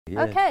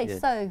Yeah, Okay, yeah.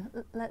 so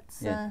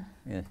let's Yeah.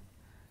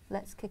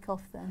 let's kick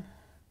off then.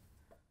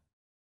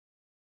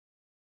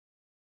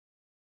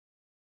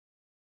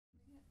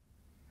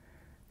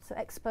 So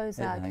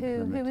Exposagg,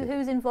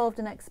 who's involved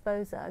in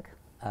Exposagg?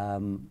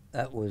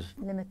 That was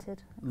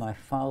Limited. my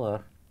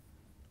father,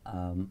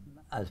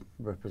 as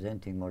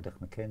representing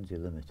Murdoch Mackenzie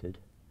Limited.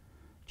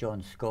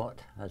 John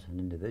Scott as an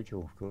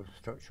individual, of course,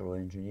 structural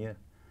engineer.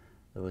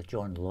 There was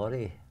John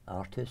Laurie,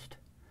 artist,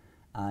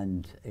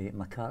 and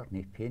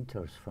McCartney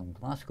Painters from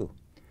Glasgow.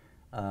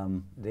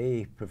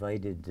 They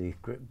provided the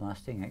grip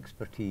blasting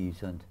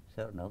expertise and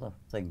certain other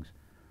things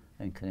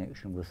in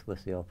connection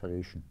with the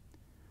operation.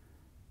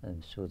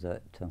 And so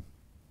that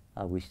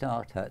we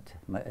start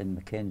in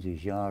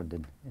Mackenzie's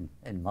yard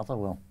in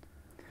Motherwell.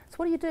 So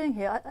what are you doing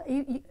here?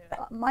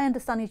 My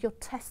understanding is you're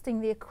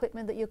testing the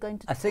equipment that you're going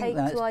to take to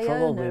Iona. I think that's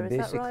probably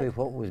basically right?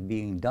 what was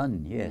being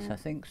done, yes, Yeah. I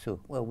think so.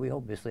 Well, we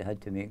obviously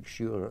had to make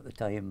sure at the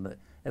time that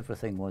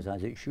everything was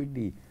as it should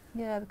be.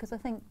 Yeah, because I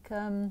think...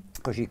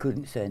 Because you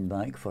couldn't send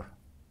back for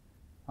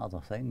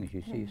other things,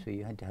 you see, so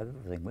you had to have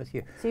everything with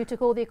you. So you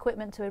took all the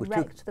equipment to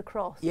erect the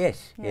cross?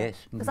 Yes, yeah.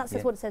 yes. Because that's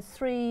just what it says,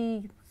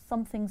 3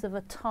 somethings of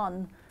a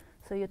ton.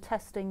 So you're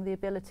testing the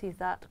ability of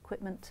that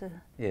equipment to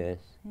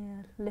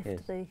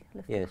lift the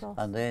cross.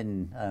 And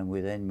then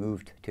we then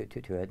moved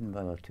to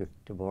Edinburgh,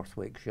 to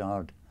Borthwick's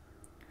yard.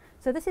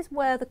 So this is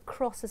where the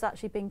cross has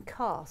actually been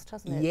cast,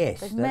 hasn't it? Yes.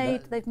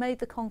 They've made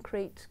the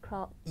concrete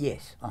cross.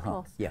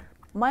 Yeah.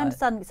 My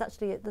understanding is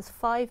actually there's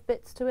 5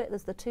 bits to it.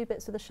 There's the 2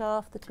 bits of the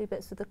shaft, the 2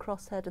 bits of the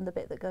crosshead, and the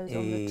bit that goes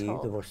on the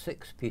top. There were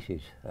 6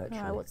 pieces actually.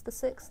 Right, what's the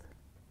 6th?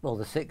 Well,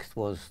 the 6th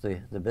was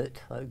the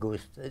bit that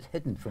goes. It's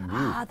hidden from view.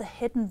 Ah, the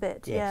hidden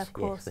bit. Yes, yeah, of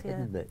course. the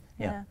hidden bit.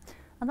 Yeah.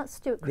 And that's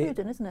Stuart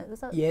Cruden, isn't it?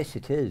 Yes,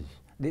 it is.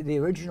 The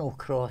original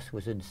cross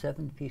was in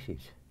 7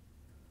 pieces.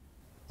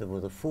 There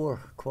were the 4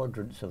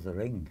 quadrants of the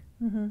ring,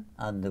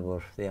 and there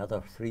were the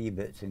other 3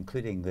 bits,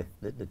 including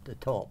the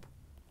top.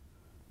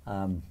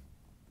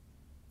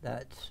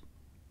 That's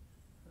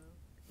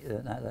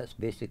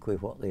basically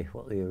what the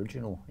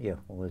original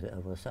was.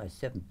 It was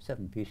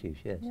 7 pieces.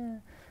 Yes. Yeah.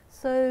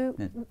 So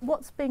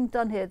what's being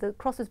done here? The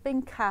cross is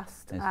being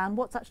cast, yes. And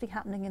what's actually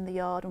happening in the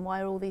yard, and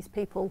why are all these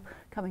people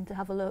coming to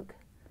have a look?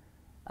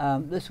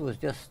 This was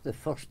just the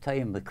first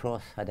time the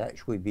cross had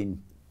actually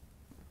been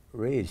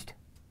raised.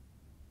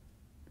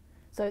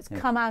 So it's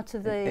come out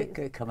of the...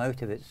 It come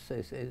out of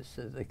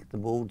the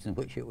moulds in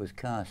which it was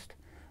cast,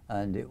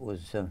 and it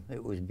was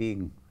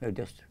being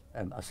just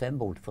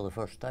assembled for the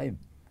first time.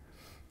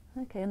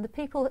 Okay, and the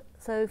people.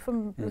 So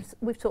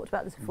we've talked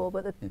about this before,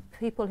 but the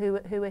people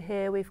who are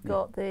here, we've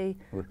got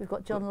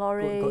John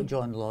Laurie. We've got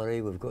John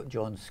Laurie. We've got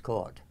John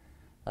Scott.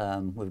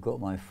 We've got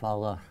my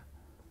father.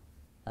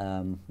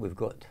 We've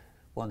got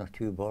 1 or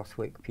 2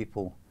 Borthwick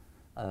people.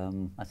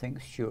 I think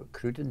Stuart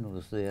Cruden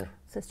was there.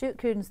 So Stuart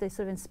Cruden's the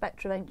sort of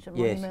inspector of ancient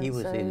monuments. monuments. Yes, he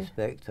was the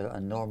inspector,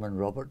 and Norman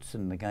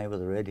Robertson, the guy with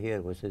the red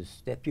hair, was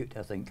his deputy,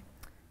 I think.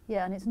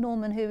 Yeah, and it's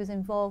Norman who was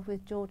involved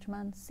with George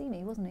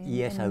Mancini, wasn't he?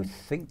 Yes, I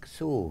think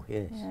so.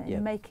 Yes.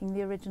 In making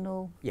the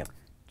original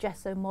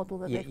gesso model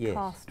that they've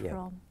cast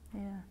from.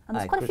 Yeah, and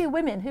there's quite a few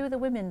women. Who are the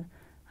women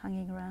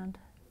hanging around?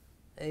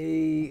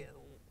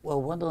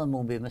 Well, one of them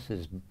will be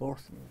Mrs.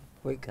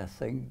 Borthwick, I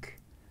think.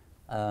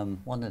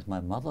 One is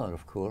my mother,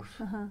 of course.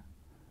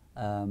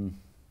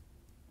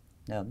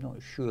 Now, I'm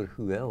not sure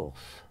who else.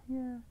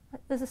 Yeah,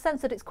 there's a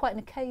sense that it's quite an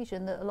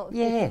occasion that a lot of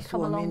people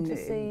come along to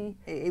see.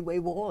 It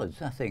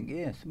was, I think,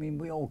 yes. I mean,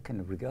 we all kind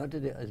of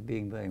regarded it as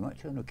being very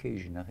much an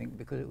occasion, I think,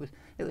 because it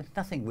was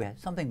something we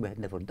had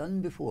never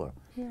done before.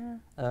 Yeah.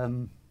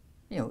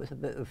 It was a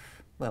bit of,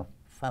 well,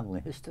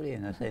 family history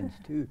in a sense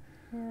too.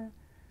 Yeah.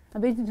 I'm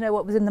beginning to know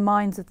what was in the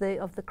minds of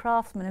the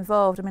craftsmen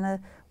involved. I mean,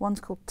 one's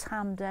called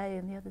Tam Day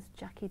and the other's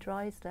Jackie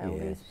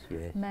Drysdale.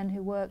 These men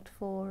who worked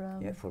for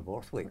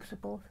Borthwick.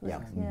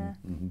 Yeah.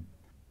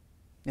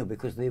 No,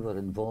 because they were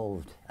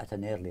involved at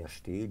an earlier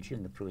stage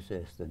in the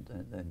process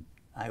than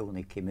I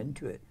only came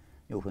into it.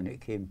 When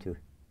it came to,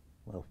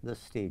 well, this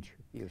stage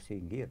you're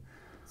seeing here.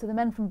 So the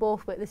men from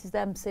Borthwick, this is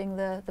them seeing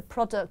the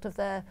product of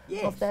their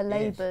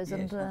labours,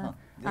 and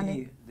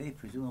they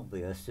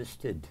presumably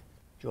assisted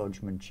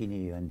George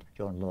Mancini and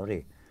John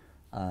Laurie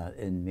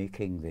in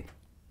making the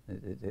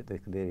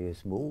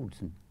various moulds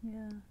and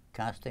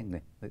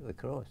casting the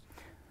cross.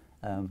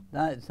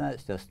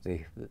 That's just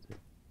the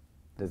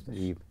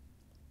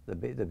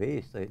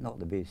base, not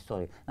the base.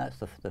 Sorry, that's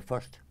the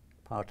first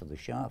part of the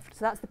shaft.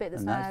 So that's the bit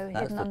that's now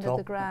hidden under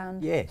the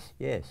ground. Yes.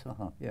 Yeah.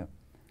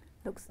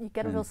 Looks, you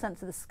get a real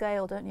sense of the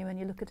scale, don't you, when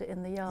you look at it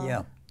in the yard?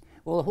 Yeah.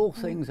 Well, the whole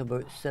thing's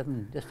about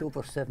just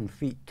over 7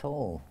 feet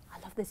tall. I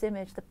love this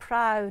image. The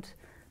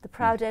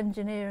proud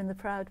engineer and the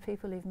proud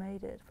people who've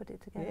made it, put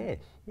it together.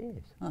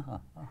 Yes.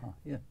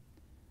 Yeah.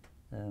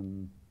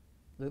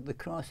 The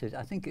cross is,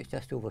 I think it's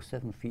just over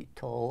 7 feet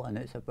tall, and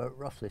it's about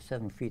roughly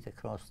 7 feet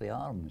across the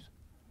arms.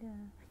 Yeah.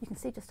 You can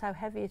see just how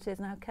heavy it is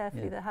and how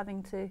carefully they're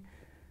having to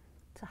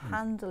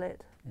handle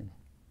it. Yeah.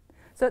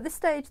 So at this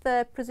stage,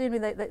 they're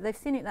presumably they've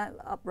seen it now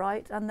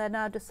upright, and they're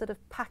now just sort of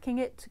packing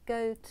it to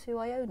go to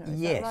Iona.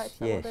 Is that right? Is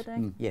that what they're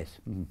doing? Yes.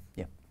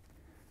 Yeah.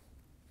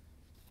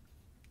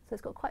 So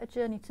it's got quite a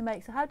journey to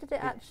make. So how did it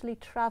actually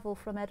travel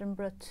from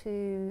Edinburgh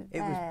to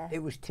Ayr? It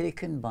was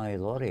taken by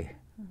lorry,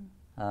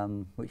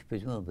 which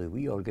presumably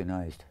we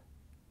organised.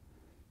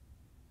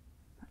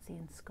 That's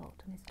Ian Scott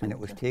and his daughter. And it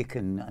was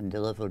taken and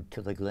delivered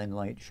to the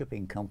Glenlight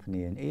Shipping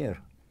Company in Ayr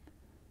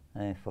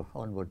for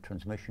onward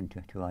transmission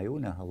to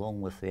Iona,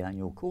 along with the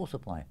annual coal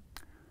supply.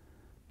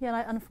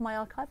 Yeah, and from my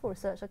archival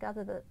research, I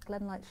gather that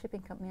Glenlight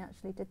Shipping Company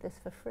actually did this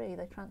for free.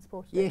 They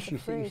transported it for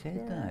free. Yes, you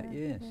said that.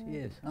 Yes,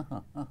 yes.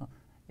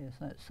 Yes,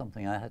 that's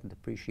something I hadn't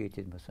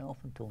appreciated myself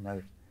until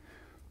now.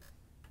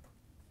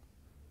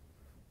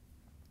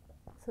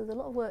 So there's a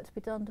lot of work to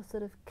be done to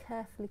sort of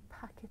carefully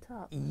pack it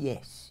up.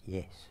 Yes,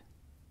 yes.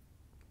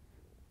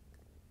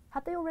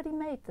 Had they already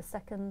made the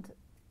second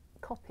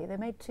copy? They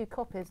made 2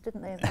 copies,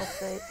 didn't they,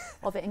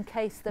 of it in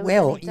case there was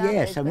any damage?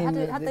 Yes, I mean,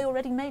 had they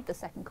already made the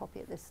second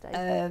copy at this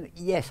stage?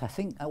 Yes, I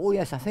think. Oh,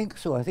 yes, I think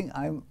so. I think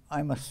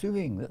I'm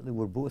assuming that they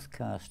were both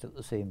cast at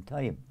the same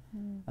time.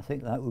 I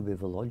think that would be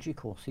the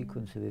logical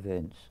sequence of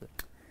events.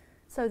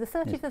 So the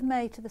 30th of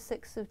May to the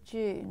 6th of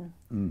June.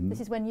 This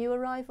is when you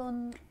arrive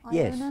on Iona?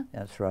 Yes,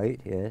 that's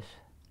right. Yes,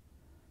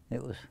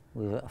 it was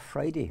a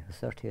Friday,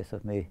 the 30th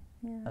of May.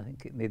 Yeah. I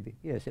think it may be.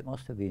 Yes, it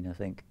must have been. I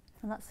think.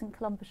 And that's St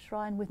Columba's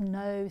Shrine with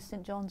no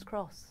St John's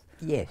Cross.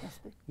 Yes.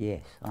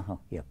 Yes.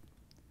 Yep.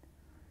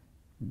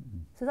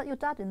 So is that your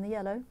dad in the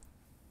yellow?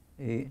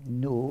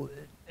 No.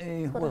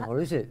 Well, or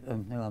is it?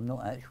 No, I'm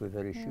not actually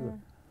very sure.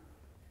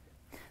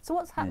 So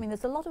what's happening?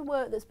 There's a lot of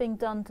work that's being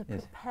done to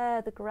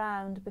prepare the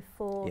ground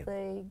before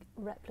the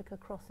replica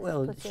cross is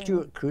well, put in.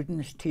 Stuart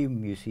Cruden's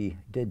team, you see,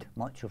 did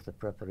much of the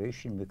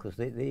preparation because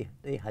they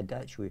had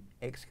actually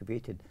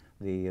excavated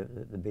the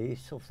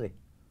base of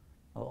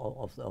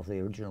the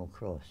original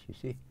cross, you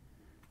see,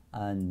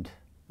 and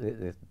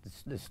the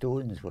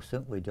stones were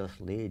simply just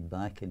laid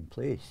back in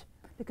place.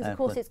 Because of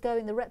course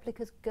the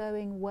replica's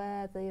going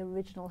where the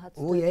original had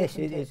stood. Oh yes,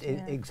 it is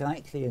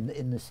exactly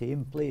in the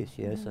same place,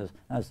 yes,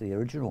 as the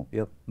original.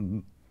 Yep.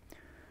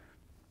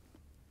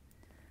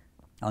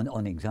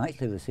 On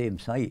exactly the same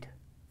site.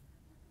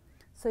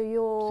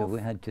 So we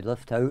had to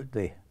lift out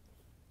the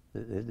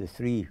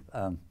 3.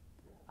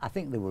 I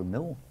think they were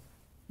mill.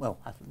 Well,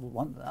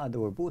 they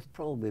were both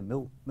probably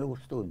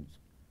millstones.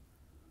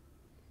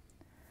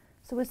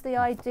 So was the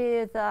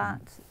idea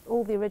that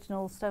all the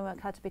original stonework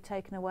had to be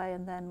taken away,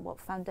 and then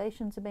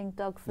foundations are being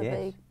dug for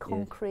the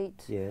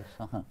concrete? Yes.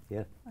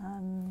 Yeah.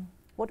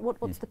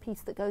 What's the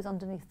piece that goes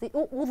underneath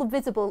all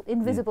the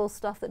invisible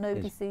stuff that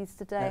nobody sees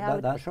today?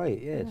 That's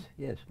right. Yes.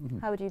 Yes.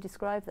 How would you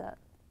describe that?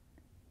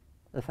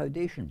 The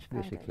foundations,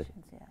 basically.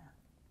 Foundations, yeah.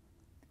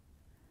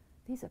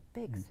 These are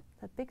big.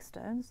 They're big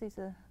stones. These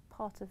are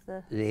part of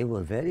the. They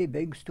were very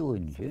big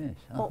stones. Yes.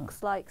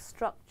 Box-like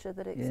structure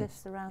that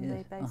exists around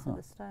the base of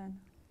the stone.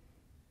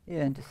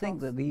 Yeah, and to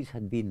think that these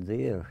had been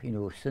there,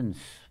 since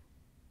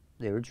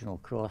the original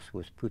cross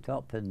was put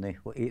up in the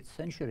 8th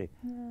century.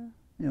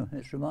 Yeah.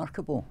 It's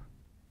remarkable.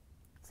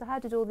 So how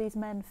did all these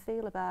men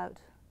feel about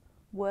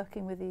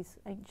working with these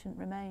ancient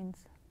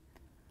remains?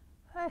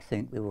 I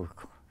think they were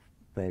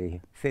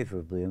very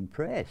favourably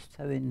impressed.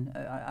 I mean,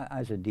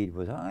 as indeed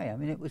was I. I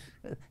mean,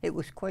 it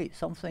was quite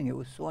something. It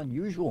was so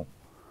unusual.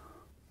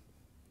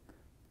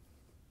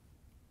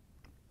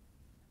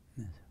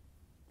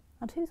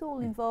 And who's all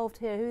involved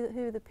here?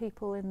 Who are the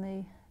people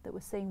that we're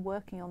seeing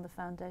working on the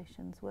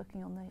foundations,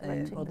 working on the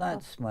erecting? Well,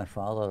 that's my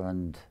father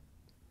and.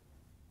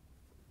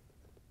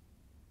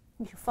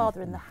 Your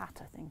father in the hat,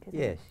 I think,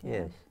 isn't it?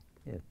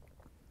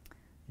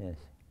 Yes.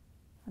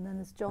 And then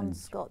there's John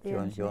Scott, the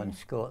engineer. John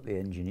Scott, the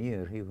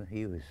engineer.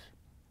 He was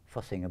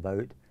fussing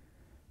about.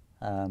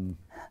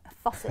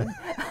 Fussing.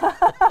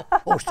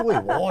 Oh, so he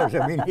was.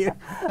 I mean,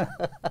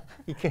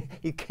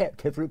 he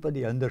kept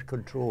everybody under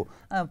control.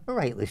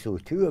 Rightly so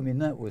too. I mean,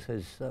 that was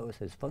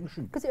his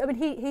function. Because I mean,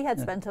 he had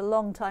spent a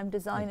long time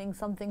designing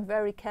something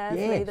very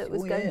carefully that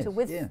was going to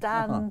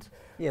withstand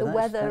the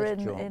weather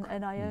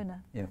in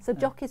Iona. So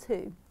Jock is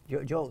who?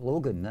 Jock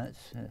Logan.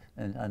 That's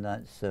and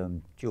that's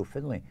Joe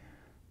Finlay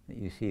that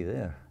you see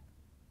there.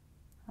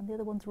 And the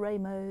other one's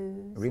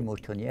Remo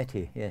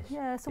Tognetti, yes.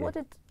 Yeah. So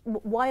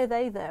why are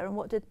they there, and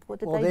what did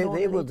they normally do?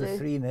 They were the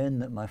 3 men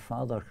that my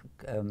father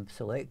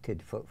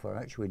selected for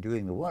actually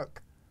doing the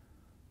work.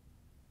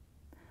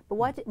 But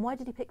why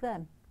did he pick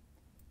them?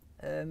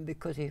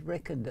 Because he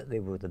reckoned that they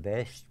were the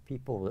best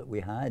people that we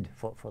had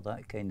for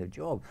that kind of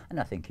job, and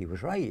I think he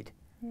was right.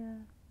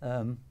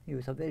 Yeah. He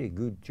was a very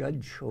good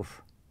judge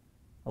of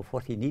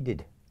what he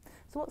needed.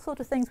 So what sort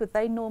of things would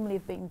they normally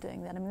have been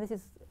doing then? I mean, this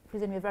is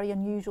presumably a very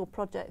unusual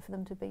project for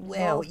them to be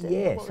involved in. Well,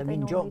 yes. I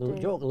mean, Jock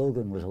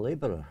Logan was a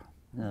labourer,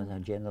 a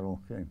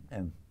general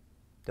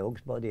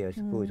dog's body, I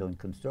suppose, on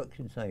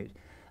construction sites.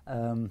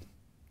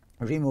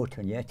 Remo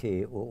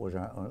Tognetti was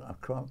a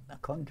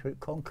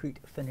concrete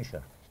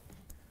finisher.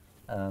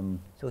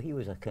 So he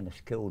was a kind of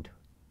skilled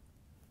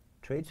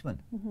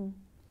tradesman.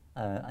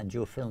 And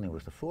Joe Finlay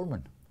was the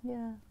foreman.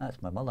 Yeah.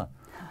 That's my mother.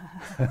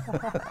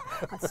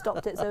 I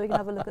stopped it so we can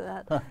have a look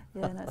at that.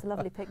 Yeah, no, it's a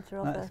lovely picture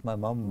of her. That's my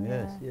mum,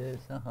 yes.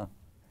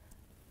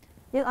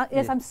 Yeah,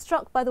 yes, I'm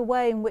struck by the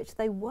way in which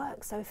they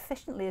work so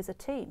efficiently as a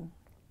team.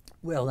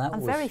 Well, that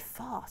was very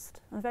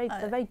fast and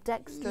they're very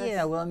dexterous.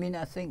 Yeah, well, I mean,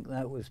 I think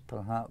that was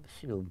perhaps,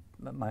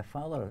 my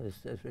father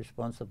is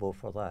responsible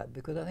for that,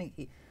 because I think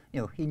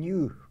he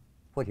knew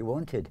what he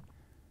wanted,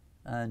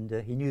 and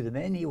he knew the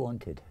men he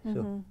wanted.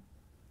 So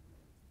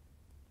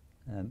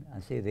I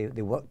say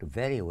they worked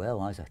very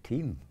well as a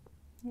team.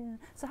 Yeah.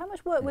 So how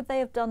much work would they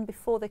have done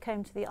before they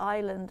came to the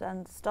island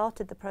and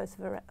started the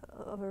process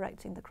of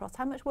erecting the cross?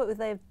 How much work would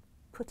they have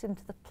put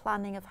into the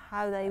planning of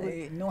how they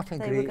would? Not a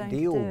great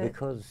deal,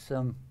 because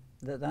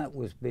that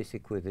was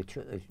basically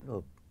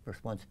the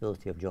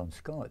responsibility of John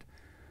Scott.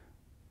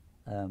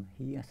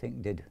 He, I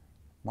think, did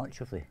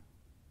much of the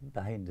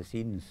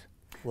behind-the-scenes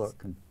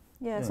work, and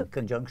in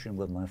conjunction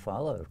with my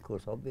father, of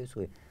course,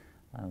 obviously.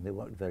 They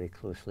worked very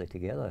closely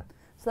together.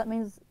 So that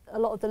means a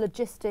lot of the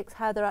logistics,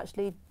 how they're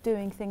actually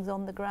doing things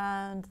on the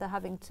ground, they're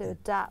having to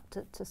adapt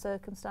to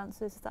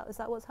circumstances. Is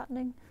that what's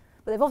happening?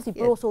 But they've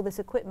obviously brought all this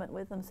equipment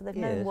with them, so they've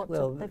known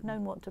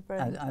what to bring.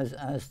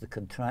 As the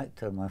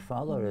contractor, my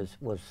father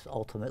was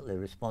ultimately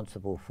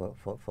responsible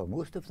for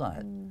most of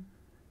that. In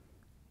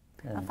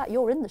fact,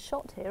 you're in the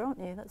shot here, aren't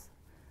you?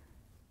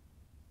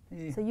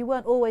 So you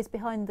weren't always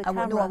behind the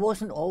camera. No, I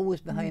wasn't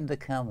always behind the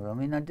camera. I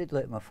mean, I did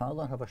let my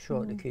father have a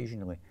shot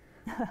occasionally.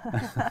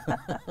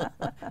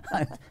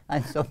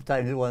 and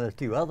sometimes one or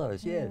two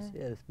others, yes.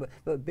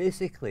 But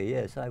basically,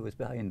 yes, I was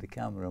behind the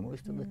camera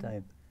most of the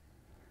time.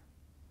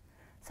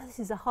 So this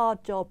is a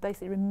hard job,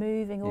 basically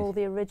removing all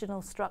the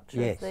original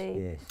structure of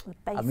the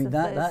base I mean, of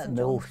that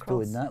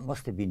millstone, that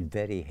must have been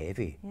very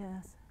heavy.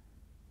 Yes.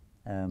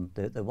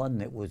 The one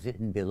that was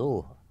in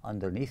below,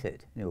 underneath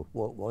it,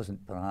 what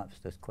wasn't perhaps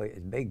just quite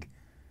as big,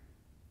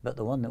 but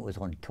the one that was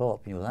on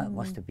top, that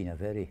must have been a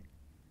very,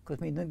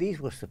 because I mean these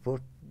were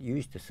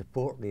used to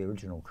support the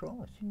original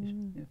cross.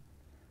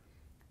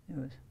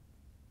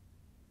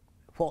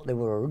 What they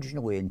were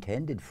originally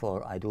intended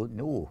for, I don't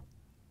know.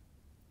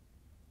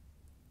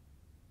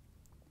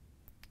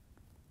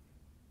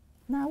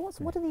 Now,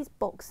 what are these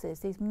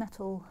boxes? These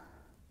metal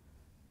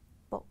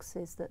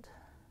boxes that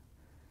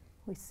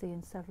we see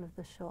in several of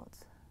the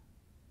shots.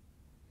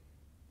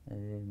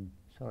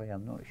 Sorry,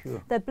 I'm not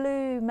sure. They're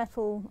blue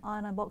metal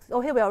iron boxes.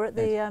 Oh, here we are at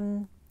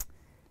the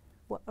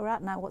we're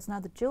at now. What's now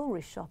the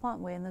jewellery shop,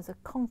 aren't we? And there's a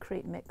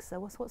concrete mixer.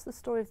 What's the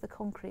story of the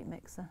concrete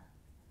mixer?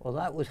 Well,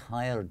 that was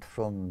hired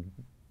from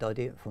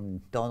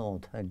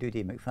Donald and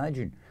Jodie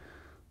McFadden.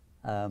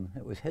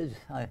 It was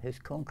his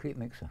concrete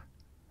mixer.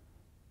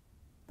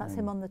 That's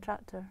him on the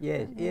tractor.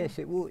 Yes, yes,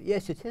 it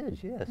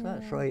is. Yes,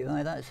 that's right.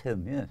 That's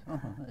him. Yes,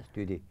 that's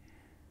Jodie.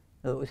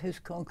 No, it was his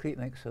concrete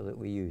mixer that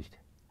we used.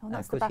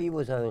 Because he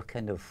was our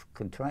kind of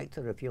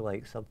contractor, if you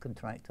like,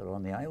 subcontractor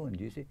on the island,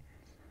 you see.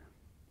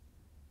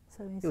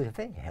 So he was a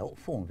very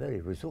helpful and very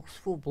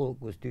resourceful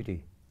bloke, was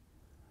Jodie.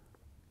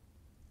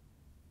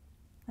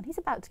 And he's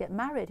about to get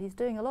married. He's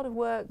doing a lot of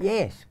work.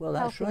 Yes, well,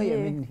 that's right. I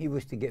mean, he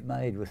was to get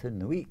married within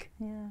the week.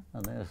 Yeah.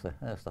 And there's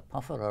the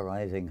puffer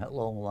arising at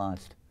long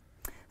last.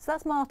 So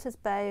that's Martyrs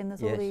Bay, and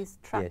there's all these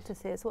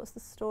tractors here. So what's the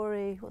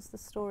story? What's the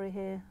story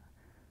here?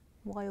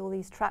 Why all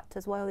these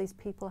tractors? Why all these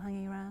people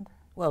hanging around?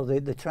 Well,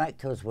 the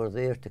tractors were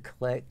there to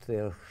collect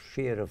their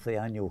share of the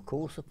annual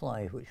coal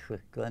supply, which the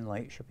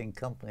Glenlight Shipping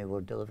Company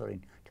were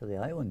delivering to the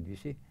island, you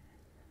see.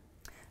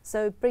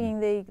 So bringing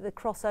the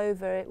cross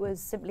over, it was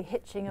simply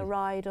hitching a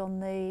ride on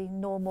the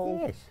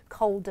normal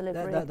coal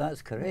delivery.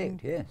 That's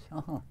correct, yes.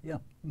 Yeah.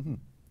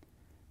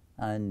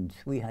 And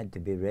we had to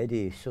be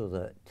ready so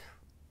that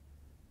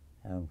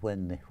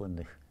when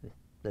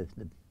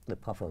the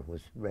puffer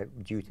was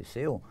due to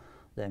sail,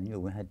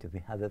 then we had to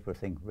have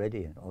everything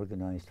ready and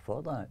organised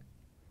for that.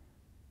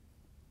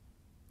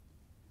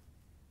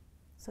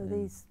 So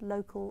these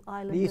local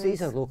islanders.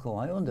 These are local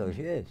islanders,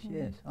 yes.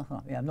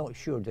 Yeah, I'm not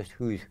sure just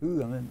who's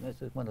who. I mean, this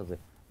is one of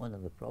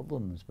the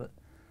problems. But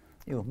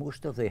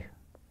most of the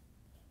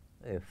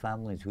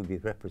families would be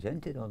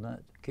represented on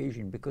that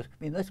occasion, because I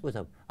mean this was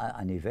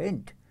an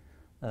event,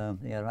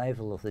 the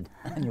arrival of the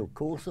annual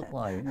coal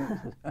supply.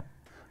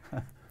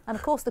 And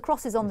of course the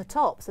cross is on the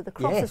top, so the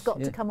cross has got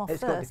to come off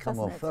first. It's got to come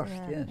off first.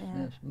 Yes.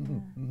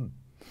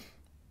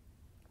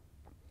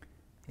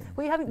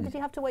 Well, did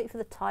you have to wait for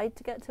the tide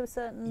to get to a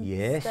certain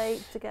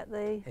state to get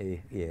the?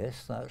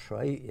 Yes, that's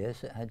right.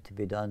 Yes, it had to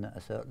be done at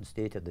a certain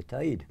state of the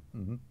tide,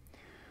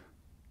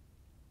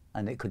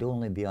 and it could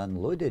only be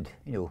unloaded.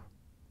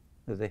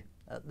 The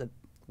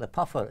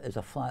puffer is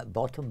a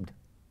flat-bottomed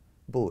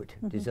boat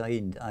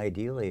designed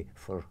ideally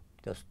for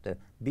just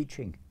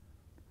beaching.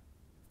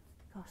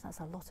 Gosh, that's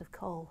a lot of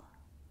coal.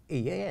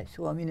 Yes,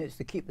 well, I mean, it's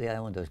to keep the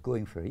islanders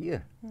going for a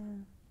year.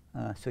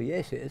 So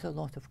yes, it is a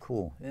lot of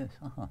coal. Yes.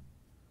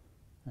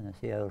 And I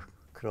see our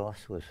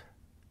cross was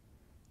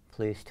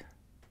placed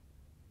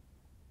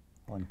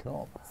on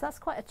top. So that's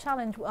quite a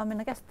challenge. I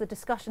mean, I guess the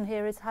discussion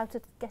here is how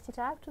to get it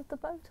out of the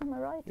boat, am I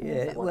right?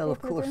 Yeah, well,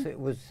 of course, it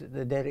was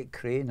the derrick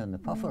crane and the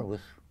puffer was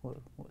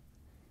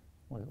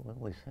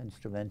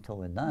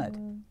instrumental in that.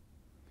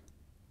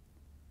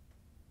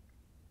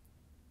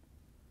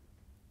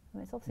 I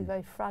mean, it's obviously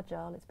very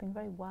fragile. It's been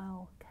very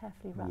well,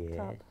 carefully wrapped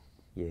up.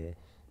 Yes.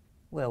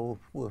 Well,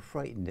 we're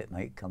frightened it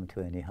might come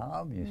to any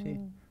harm, you see.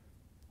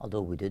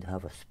 Although we did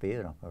have a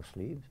spare up our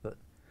sleeves, but...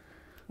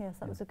 Yes,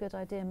 that was a good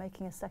idea,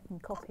 making a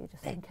second copy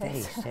just in Very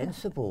case.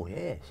 sensible,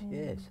 yes.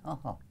 Yeah.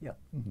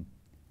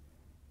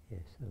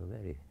 Yes, they were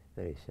very,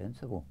 very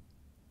sensible.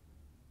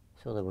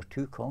 So there were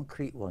 2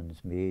 concrete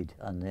ones made,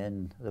 and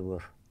then there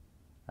were,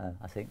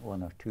 I think,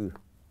 1 or 2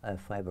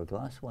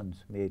 fiberglass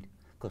ones made,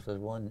 because there's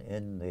one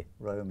in the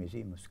Royal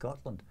Museum of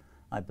Scotland,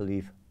 I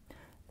believe.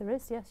 There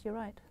is, yes, you're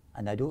right.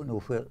 And I don't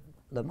know where,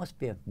 there must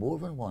be more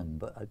than one,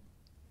 but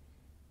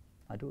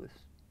I don't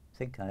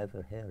think I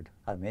ever heard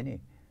how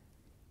many.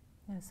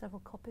 Yeah, several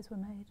copies were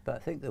made. But I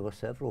think there were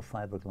several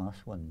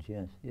fiberglass ones,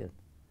 yes.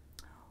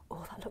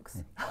 Oh, that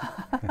looks...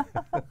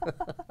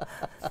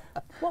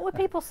 What were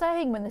people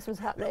saying when this was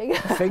happening?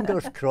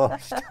 Fingers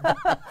crossed.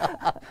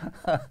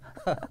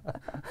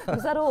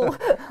 Was that all?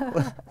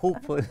 Well,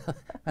 hopefully.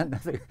 And I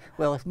think,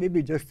 well, it's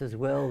maybe just as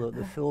well that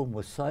the film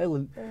was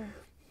silent. So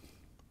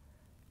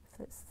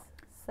it's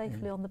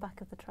safely on the back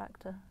of the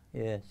tractor.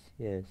 Yes.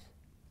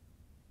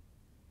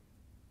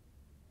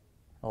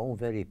 All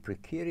very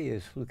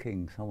precarious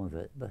looking, some of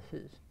it, but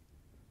it's,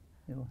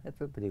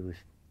 everybody was,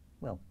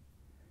 well,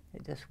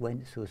 it just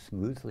went so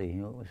smoothly,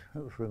 it was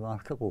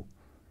remarkable.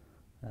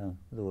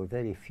 There were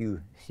very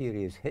few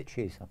serious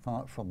hitches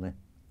apart from the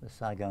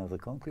sagging of the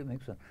concrete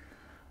mixer.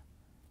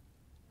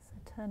 So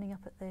turning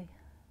up at the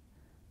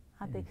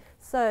Abbey.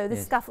 So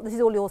this this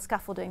is all your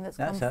scaffolding that's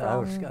come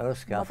from our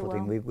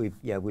scaffolding.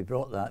 We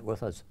brought that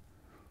with us.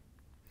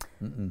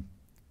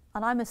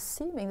 And I'm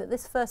assuming that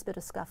this first bit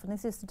of scaffolding,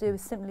 this is to do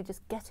with simply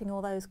just getting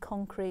all those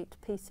concrete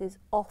pieces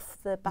off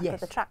the back of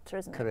the tractor,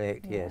 isn't it?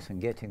 Correct, yes,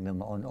 and getting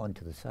them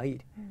onto the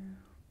site.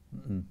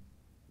 Yes,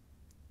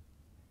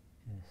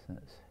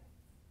 that's...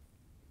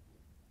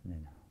 And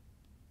then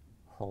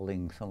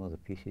hauling some of the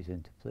pieces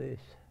into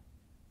place.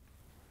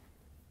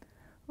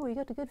 Oh, you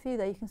got a good view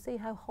there. You can see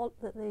how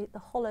the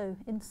hollow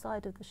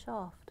inside of the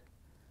shaft.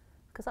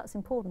 Because that's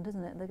important,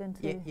 isn't it? They're going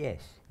to...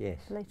 Yes.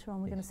 Later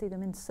on we're going to see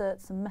them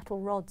insert some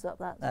metal rods up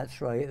that.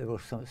 That's right. There were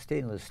some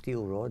stainless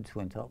steel rods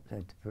went up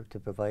to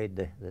provide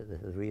the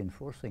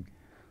reinforcing.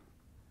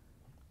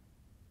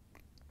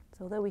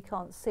 So although we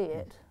can't see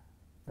it,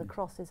 the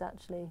cross is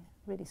actually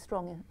really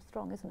strong,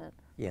 isn't it?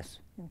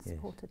 Yes. And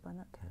supported by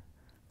that,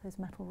 those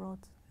metal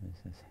rods.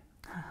 Yes.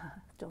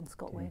 John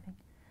Scott waving.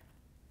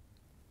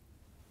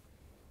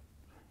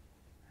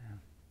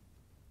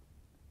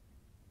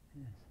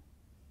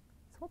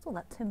 What's all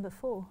that timber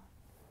for?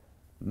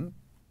 Oh,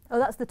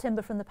 that's the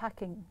timber from the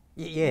packing.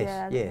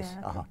 Yes. Yes.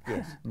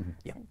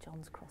 St.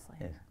 John's Cross.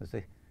 Yes,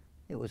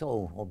 it was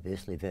all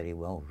obviously very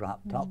well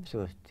wrapped up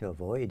so as to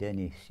avoid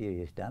any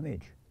serious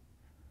damage.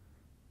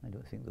 I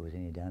don't think there was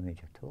any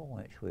damage at all.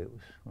 Actually, it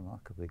was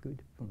remarkably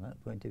good from that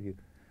point of view.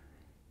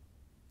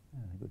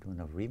 A good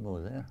one of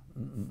Remo there.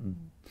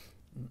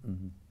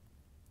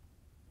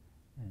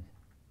 Yes.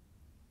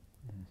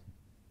 And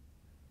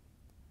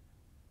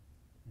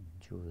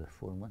Joe the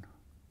foreman.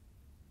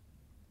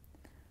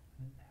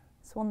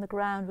 So on the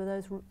ground were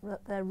those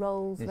their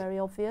roles very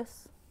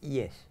obvious?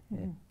 Yes.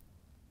 And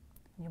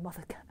your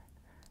mother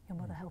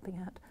helping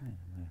out.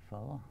 My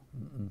father.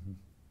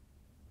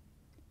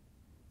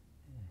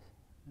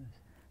 Yes.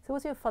 So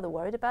was your father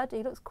worried about it?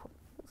 He looks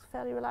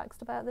fairly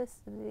relaxed about this.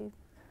 Did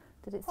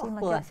it seem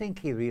like? Well, I think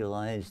he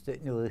realised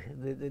that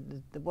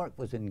the work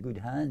was in good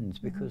hands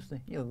because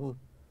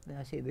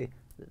I say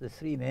the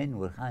 3 men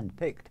were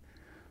hand-picked.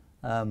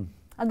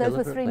 And those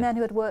were 3 men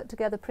who had worked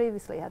together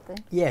previously, had they?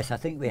 Yes, I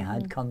think they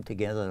had come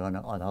together on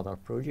other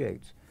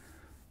projects.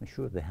 I'm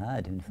sure they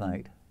had, in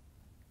fact.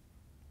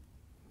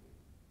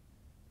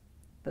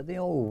 But they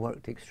all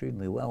worked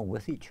extremely well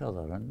with each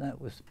other, and that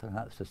was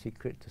perhaps the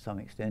secret to some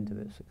extent of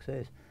its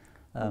success.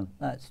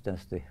 That's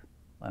just the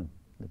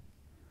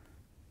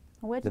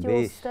where did you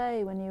all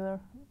stay when you were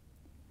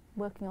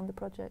working on the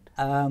project?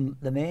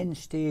 The men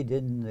stayed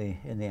in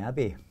the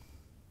Abbey.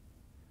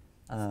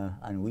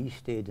 And we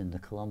stayed in the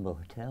Columba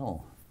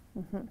Hotel,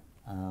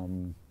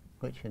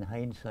 which in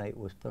hindsight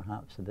was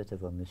perhaps a bit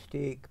of a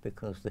mistake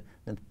because the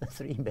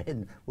 3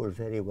 men were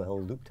very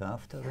well looked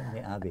after in the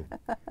Abbey.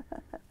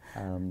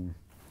 I'm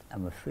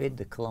afraid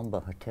the Columba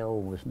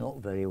Hotel was not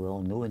very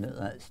well known at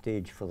that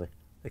stage for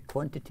the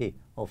quantity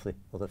of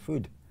the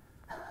food.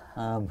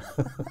 I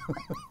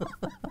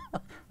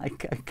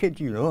kid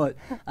you not,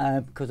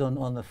 because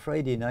on the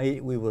Friday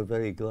night we were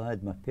very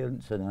glad, my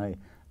parents and I,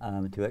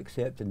 to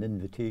accept an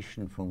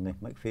invitation from the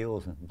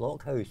McPhails and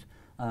Blockhouse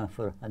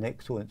for an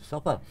excellent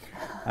supper.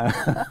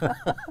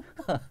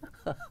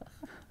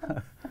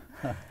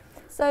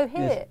 So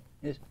here,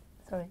 yes.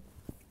 Sorry.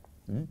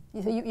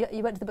 So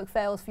you went to the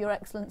McPhails for your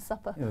excellent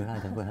supper.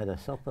 We had a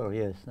supper,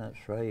 yes,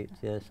 that's right,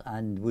 yes,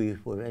 and we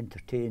were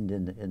entertained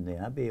in the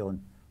Abbey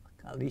on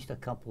at least a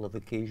couple of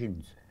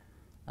occasions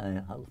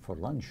for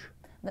lunch.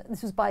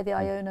 This was by the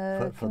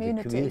Iona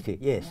community. For the community,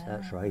 yes,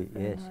 that's right,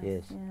 yes.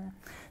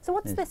 So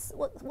what's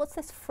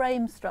this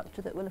frame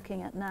structure that we're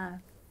looking at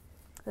now?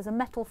 There's a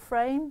metal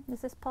frame.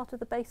 Is this part of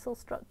the basal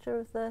structure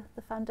of the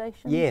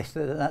foundation? Yes,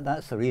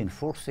 that's the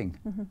reinforcing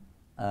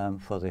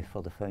for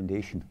the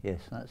foundation.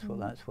 Yes, that's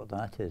what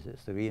that is.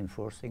 It's the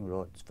reinforcing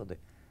rods for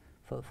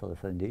the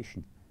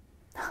foundation,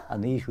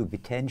 and these would be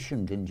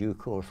tensioned in due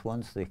course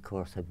once the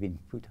course had been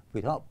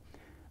put up.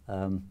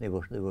 They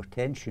were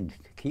tensioned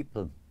to keep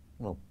them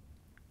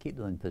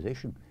in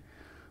position.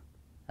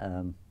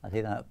 I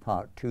think that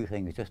part 2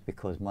 thing is just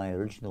because my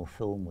original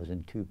film was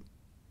in 2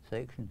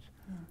 sections.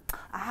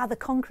 Ah, the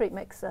concrete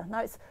mixer.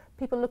 Now it's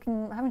people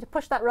having to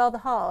push that rather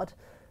hard.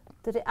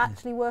 Did it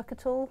actually work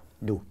at all?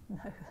 No.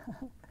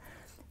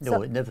 No,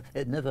 so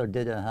it never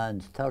did a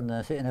hand's turn.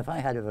 And if I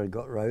had ever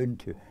got round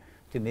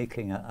to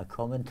making a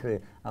commentary,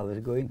 I was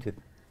going to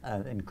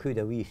include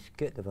a wee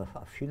skit of a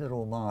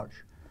funeral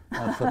march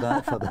for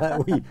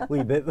that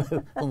wee bit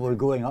when we're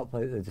going up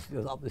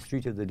the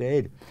street of the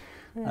dead,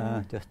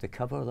 just to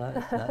cover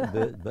that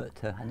bit.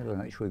 But I never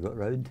actually got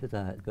round to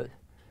that. But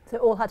so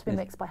it all had to be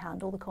mixed by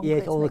hand, all the concrete?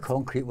 Yes, all the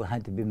concrete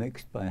had to be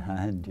mixed by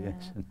hand,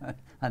 yes.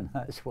 And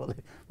that's what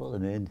the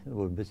men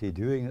were busy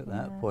doing at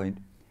that point.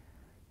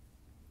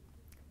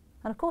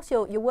 And of course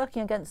you're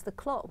working against the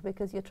clock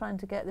because you're trying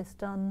to get this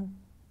done.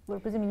 Well,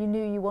 presumably you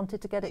knew you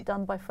wanted to get it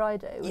done by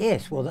Friday.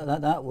 Yes, well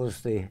that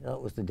was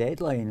the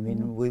deadline. I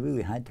mean, we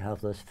really had to have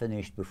this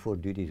finished before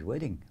Jodie's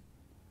wedding.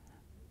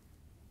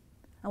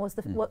 And was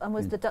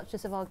the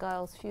Duchess of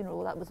Argyll's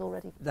funeral, that was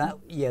already that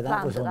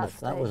was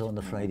on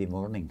the Friday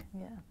morning.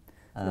 Yeah.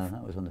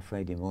 That was on the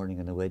Friday morning,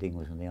 and the wedding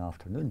was in the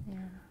afternoon.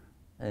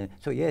 Yeah.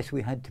 So yes,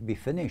 we had to be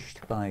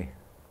finished by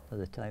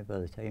the time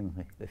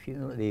the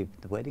funeral, the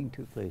wedding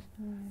took place.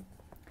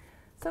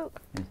 So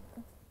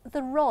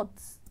the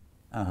rods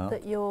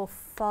that your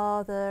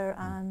father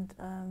and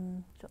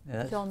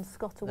John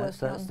Scott are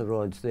working on. That's the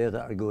rods there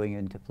that are going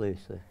into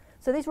place.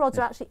 So these rods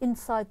are actually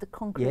inside the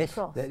concrete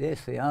cross?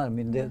 Yes, they are. I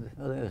mean,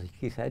 there's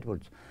Keith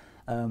Edwards.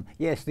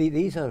 Yes,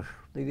 these are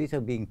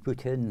being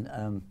put in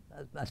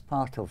as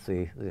part of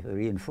the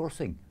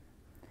reinforcing.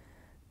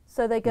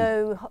 So they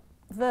go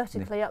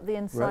vertically up the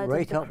inside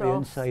right of the up cross. The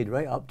inside,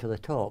 right up to the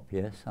top.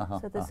 Yes.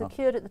 So they're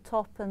secured at the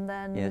top and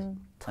then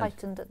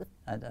tightened at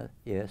the.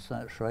 Yes,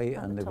 that's right.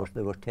 And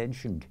they were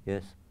tensioned.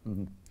 Yes.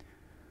 And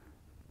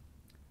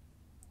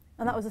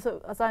that was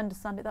as I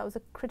understand it, that was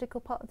a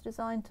critical part of the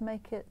design to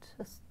make it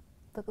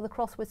the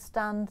cross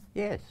withstand.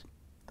 Yes.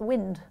 The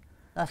wind.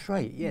 That's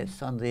right.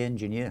 Yes, and the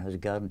engineer has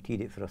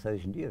guaranteed it for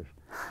 1,000 years.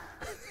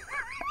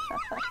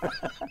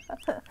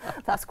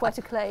 That's quite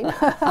a claim.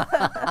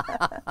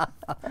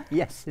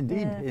 Yes,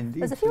 indeed,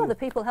 indeed. There's a few other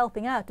people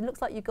helping out. It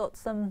looks like you've got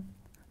some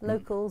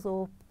locals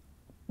or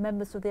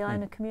members of the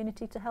Iona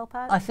community to help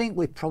out. I think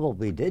we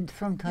probably did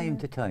from time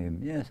to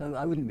time. Yes,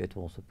 I wouldn't be at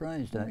all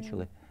surprised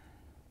actually.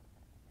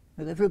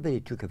 But everybody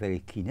took a very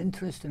keen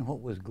interest in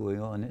what was going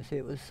on.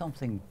 It was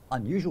something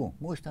unusual,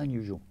 most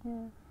unusual.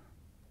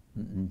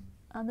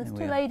 And there's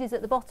 2 ladies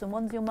at the bottom.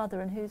 One's your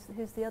mother, and who's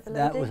the other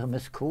lady? That was a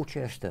Miss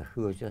Colchester,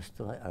 who was just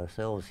like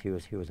ourselves. He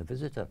was a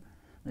visitor,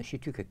 and she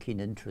took a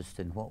keen interest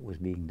in what was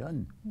being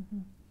done.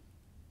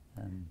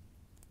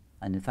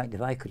 And in fact,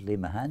 if I could lay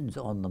my hands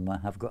on them, I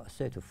have got a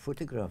set of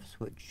photographs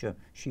which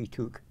she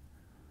took.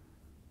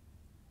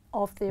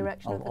 Of the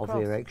erection of the cross? Of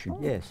the erection,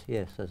 yes.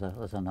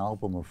 There's an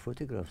album of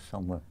photographs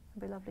somewhere.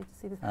 It'd be lovely to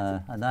see this.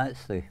 And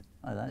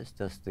that's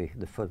just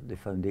the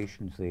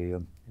foundations,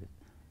 the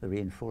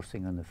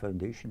reinforcing on the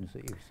foundations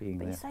that you're seeing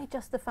there. But you say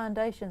just the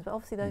foundations, but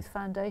obviously those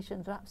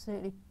foundations are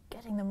absolutely,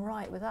 getting them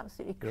right was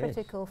absolutely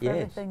critical for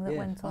everything that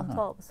went on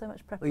top. So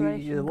much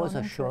preparation. Well, there was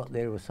a shot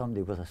there with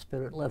somebody with a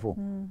spirit level,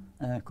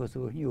 because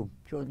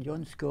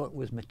John Scott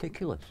was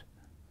meticulous.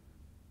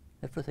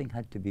 Everything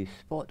had to be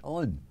spot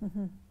on.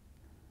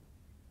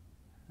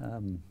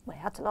 Well, it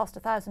had to last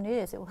 1,000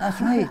 years.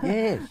 That's right.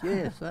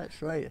 Yes,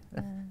 that's right.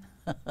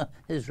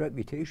 His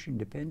reputation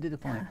depended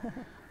upon it.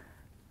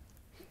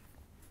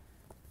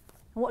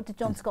 And what did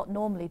John Scott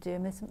normally do?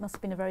 And this must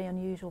have been a very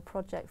unusual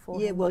project for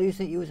him. Yeah, well,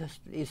 he was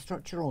a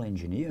structural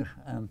engineer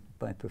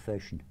by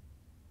profession.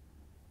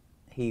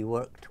 He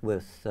worked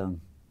with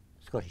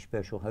Scottish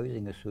Special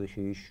Housing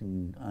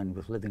Association and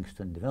with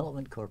Livingston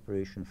Development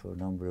Corporation for a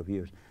number of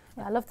years.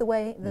 Yeah, I love the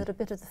way that a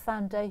bit of the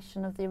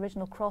foundation of the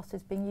original cross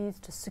is being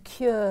used to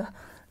secure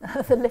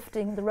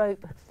the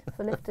rope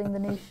for lifting the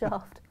new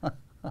shaft.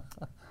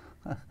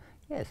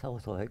 Yes, a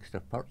little extra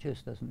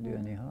purchase doesn't do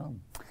any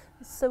harm.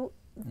 So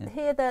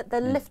here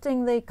they're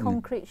lifting the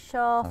concrete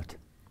shaft,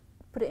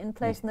 put it in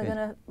place, and they're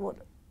going to, what,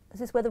 is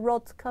this where the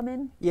rods come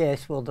in?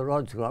 Yes, well, the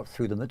rods go up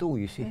through the middle,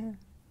 you see.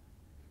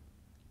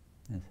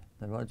 Yes,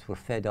 the rods were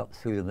fed up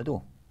through the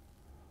middle.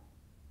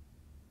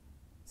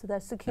 So they're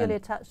securely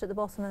attached at the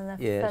bottom and they're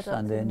fed up. Yes,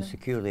 and then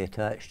securely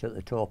attached at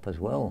the top as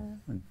well.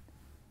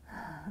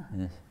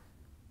 Yes.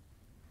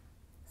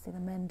 See the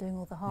men doing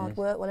all the hard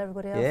work while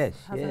everybody else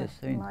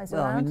lies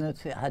around.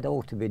 It had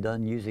all to be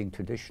done using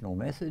traditional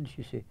methods,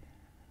 you see.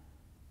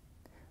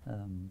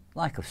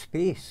 Lack of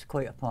space,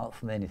 quite apart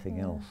from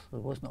anything else. There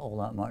wasn't all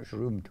that much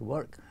room to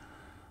work.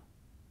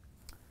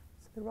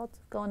 So the rods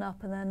have gone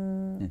up and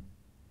then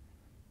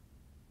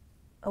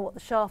Oh, what, the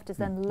shaft is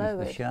then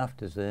lowered? The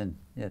shaft is then,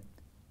 yeah,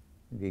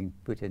 being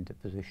put into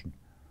position.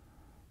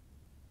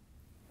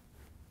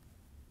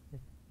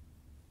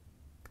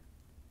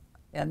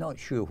 I'm not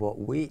sure what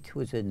weight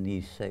was in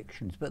these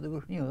sections, but they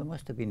were, you know, they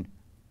must have been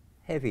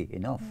heavy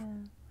enough. Yeah.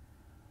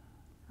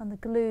 And the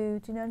glue,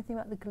 do you know anything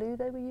about the glue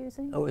they were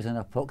using? Oh, it was an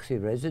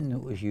epoxy resin that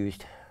was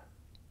used.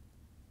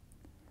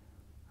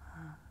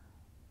 You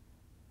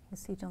can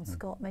see John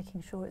Scott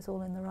making sure it's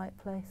all in the right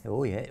place.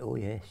 Oh yeah, oh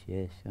yes,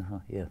 yes,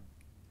 yeah.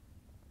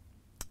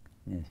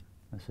 Yes,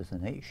 this is a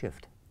night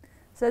shift.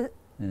 So,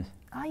 yes.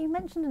 You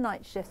mentioned a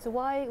night shift, so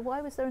why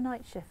was there a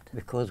night shift?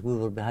 Because we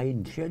were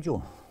behind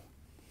schedule.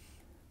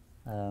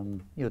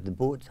 You know, the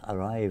boat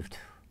arrived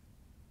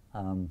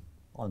on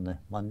the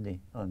Monday,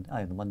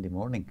 the Monday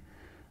morning.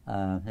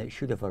 It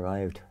should have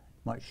arrived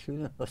much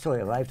sooner. Oh, sorry,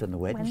 arrived on the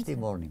Wednesday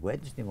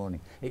morning.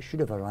 It should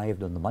have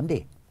arrived on the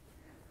Monday,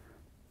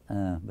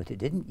 but it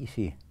didn't. You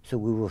see, so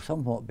we were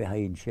somewhat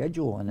behind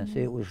schedule, and I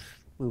say it was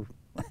we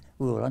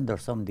were under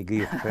some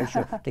degree of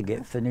pressure to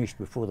get finished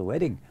before the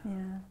wedding.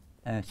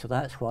 Yeah. So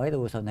that's why there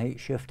was a night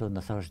shift on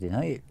the Thursday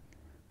night.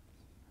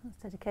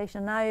 That's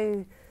dedication.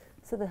 Now.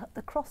 So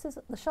the crosses,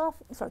 the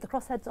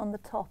crossheads on the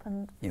top,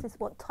 and yep. This is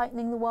what,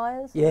 tightening the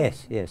wires?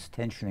 Yes, yes,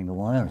 tensioning the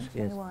wires.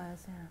 Tensioning the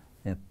wires, yeah.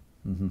 Yep.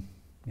 Mm-hmm.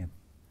 Yep.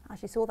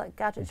 Actually, saw that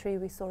gadgetry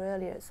we saw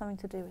earlier. It's something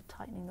to do with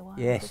tightening the wires,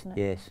 yes, isn't it?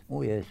 Yes,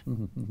 oh yes.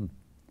 Mm-hmm. Mm-hmm.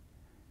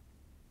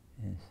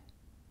 Yes.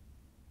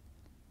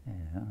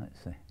 Yeah,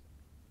 that's the.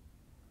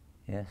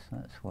 Yes,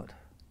 that's what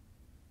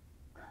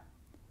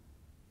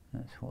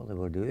they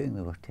were doing.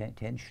 They were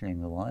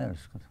tensioning the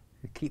wires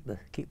to keep the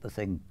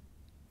thing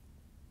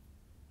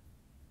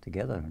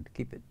together and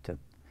keep it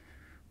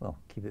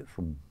keep it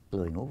from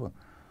blowing over.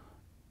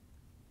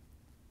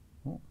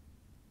 Oh.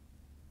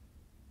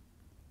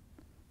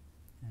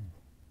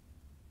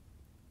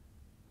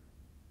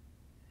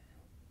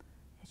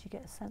 Yes, you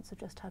get a sense of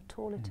just how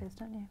tall it is,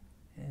 don't you?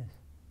 Yes.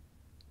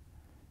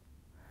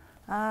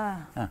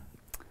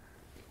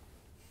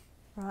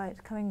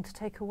 Right, coming to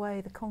take away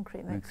the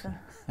concrete mixer.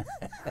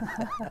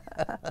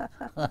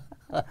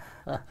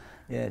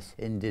 Yes,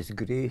 in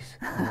disgrace,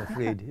 I'm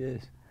afraid,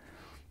 yes.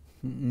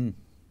 Mm-mm.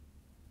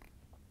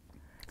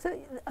 So,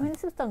 I mean,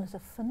 this was done at a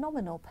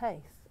phenomenal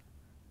pace.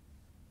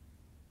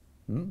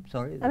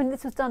 Sorry? I mean,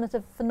 this was done at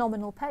a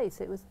phenomenal pace.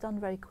 It was done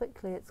very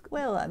quickly.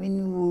 Well, I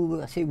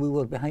mean, I say we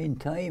were behind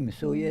time,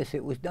 so yes,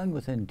 it was done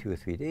within 2 or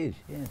 3 days,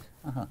 yes.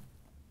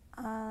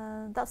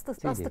 That's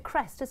the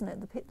crest, isn't it?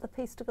 The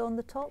piece to go on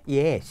the top?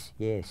 Yes,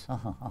 yes,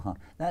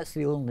 That's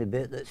the only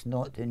bit that's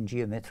not in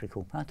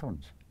geometrical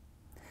patterns.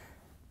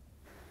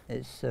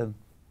 It's, I'm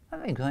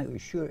not exactly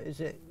sure,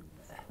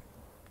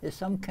 it's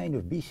some kind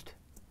of beast,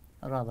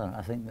 or rather,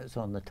 I think, that's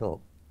on the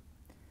top.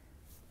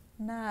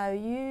 Now,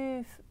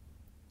 you've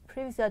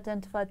previously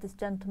identified this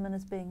gentleman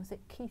as being, was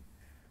it Keith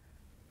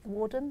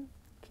Warden?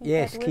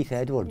 Yes, Keith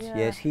Edwards,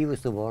 yes, he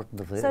was the warden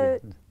of the...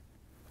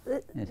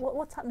 Yes.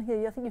 What's happening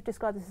here? I think you've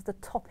described this as the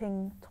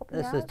topping out?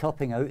 This is the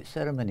topping out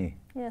ceremony.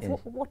 Yes, yes.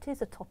 What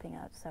is a topping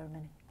out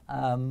ceremony?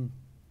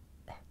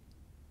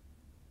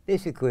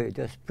 Basically,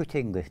 just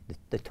putting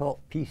the top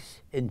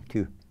piece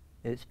into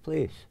its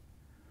place.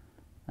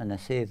 And I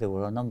say there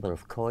were a number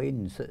of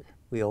coins that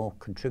we all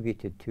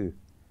contributed to.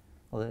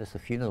 Well, that's the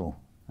funeral.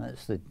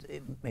 That's the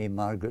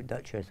Margaret,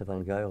 Duchess of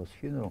Argyll's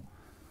funeral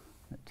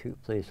that took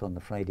place on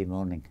the Friday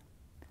morning.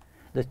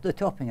 The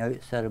topping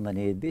out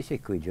ceremony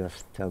basically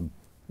just,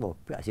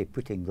 I say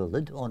putting the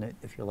lid on it,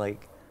 if you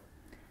like.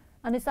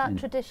 And is that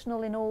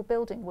traditional in all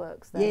building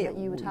works then, that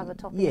you would have a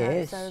topping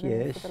out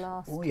ceremony for the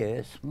last? Oh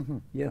yes,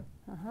 yeah.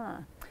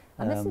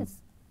 And this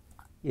is...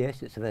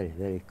 Yes, it's a very,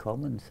 very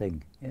common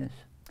thing, yes.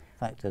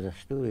 In fact, there's a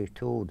story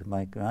told.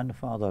 My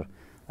grandfather,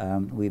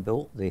 we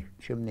built the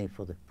chimney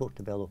for the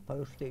Portobello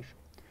Power Station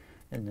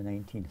in the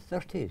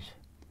 1930s,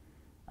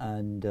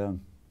 and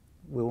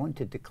we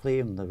wanted to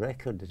claim the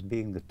record as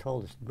being the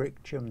tallest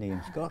brick chimney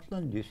in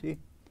Scotland, you see.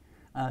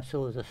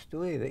 So there's a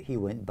story that he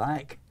went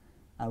back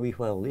a wee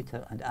while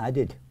later and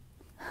added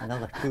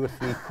another 2 or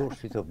 3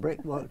 courses of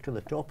brickwork to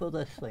the top of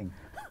this thing.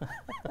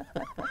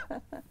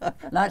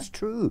 That's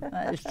true,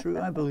 that is true,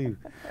 I believe.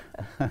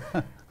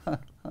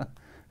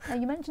 Now,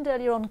 you mentioned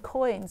earlier on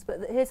coins, but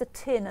here's a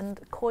tin and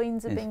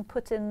coins are being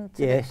put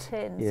into the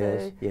tin.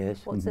 So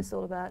what's this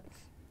all about?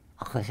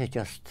 Oh, this is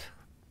just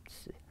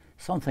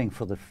something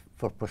for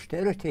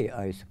posterity,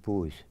 I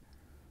suppose.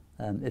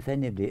 If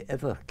anybody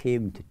ever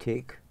came to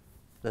take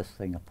this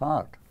thing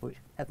apart, which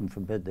heaven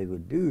forbid they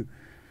would do,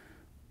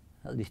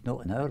 at least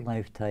not in our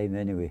lifetime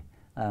anyway,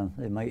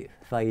 they might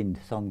find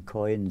some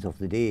coins of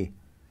the day.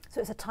 So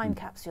it's a time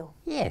capsule?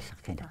 Yes, a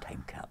kind of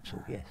time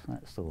capsule, yes,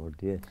 that's the word,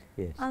 yes,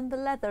 yes. And the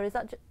leather, is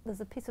that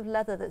there's a piece of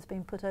leather that's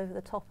been put over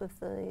the top of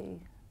the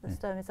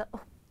stone, is that,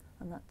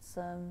 and that's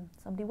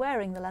somebody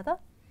wearing the leather?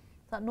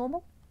 Is that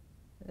normal?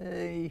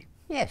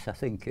 Yes, I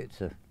think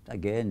it's,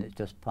 again, it's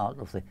just part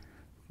of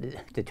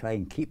to try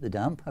and keep the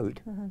damp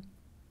out.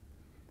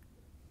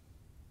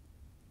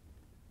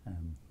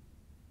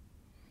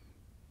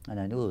 And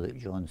I know that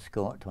John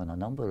Scott on a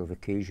number of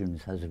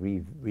occasions has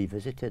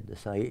revisited the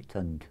site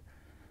and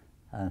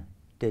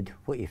did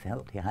what he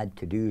felt he had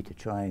to do to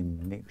try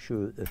and make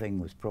sure that the thing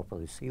was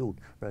properly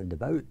sealed round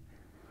about.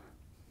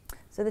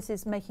 So this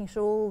is making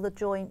sure all the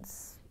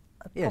joints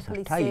are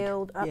properly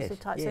sealed, absolutely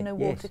tight, so no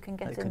water can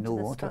get into the structure.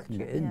 No water can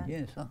get in,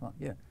 yes,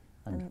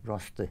 and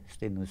rust the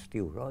stainless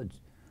steel rods.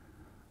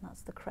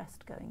 That's the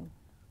crest going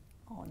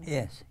on.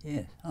 Yes,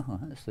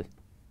 that's the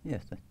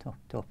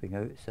topping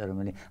out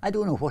ceremony. I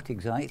don't know what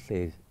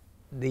exactly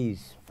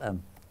these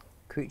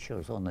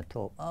creatures on the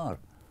top are.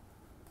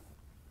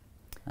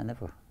 I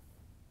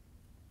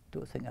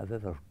don't think I've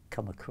ever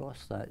come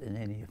across that in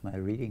any of my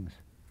readings.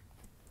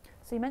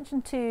 So you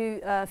mentioned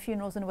 2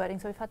 funerals and a wedding,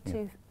 so we've had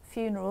 2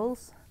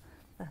 funerals,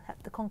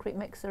 the concrete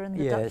mixer and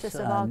the Duchess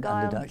of Argyll.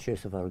 And the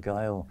Duchess of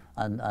Argyll,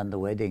 and the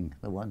wedding,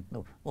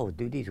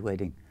 Jodie's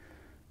wedding,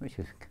 which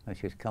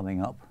is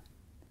coming up.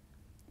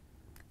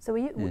 So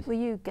were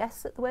you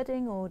guests at the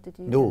wedding, or did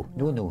you? No,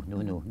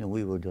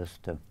 we were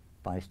just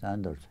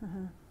bystanders.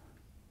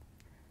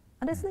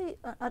 And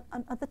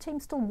are the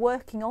team still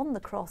working on the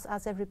cross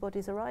as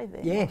everybody's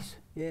arriving? Yes,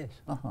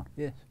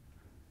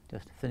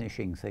 just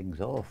finishing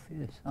things off,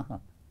 yes.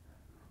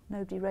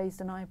 Nobody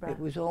raised an eyebrow? It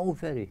was all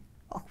very,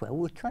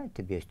 we tried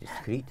to be as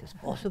discreet as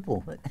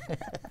possible, but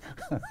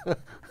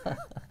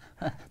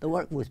the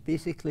work was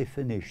basically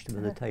finished by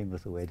the time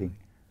of the wedding.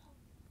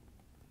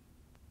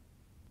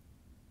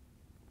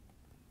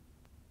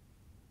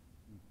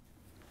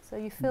 So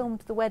you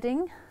filmed the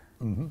wedding?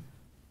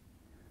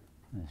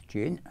 That's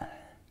Jane.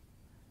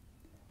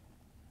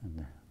 And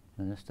the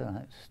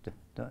minister,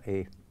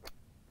 that's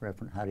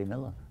Reverend Harry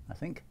Miller, I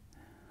think.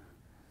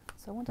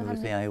 So I wonder he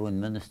was the Iona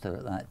minister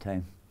at that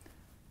time.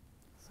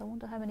 So I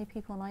wonder how many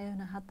people in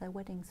Iona had their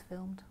weddings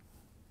filmed.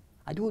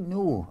 I don't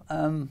know.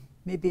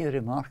 Maybe a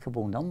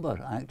remarkable number,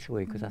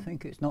 actually, because I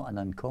think it's not an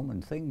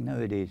uncommon thing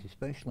nowadays,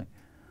 especially.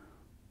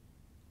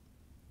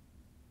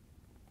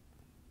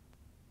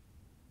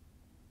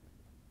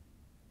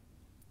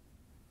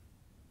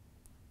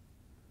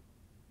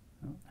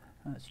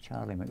 That's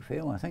Charlie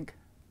McPhail, I think,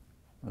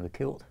 with a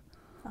kilt.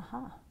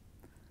 And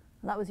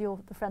that was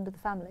the friend of the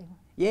family?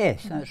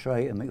 Yes, that's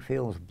right, at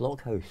McPhail's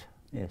blockhouse,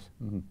 yes,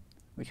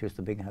 which was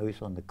the big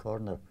house on the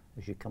corner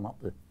as you come up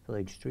the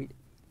village street.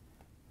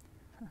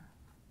 I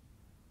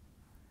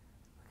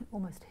can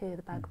almost hear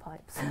the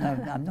bagpipes. Now,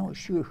 I'm not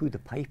sure who the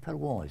piper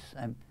was.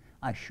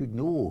 I should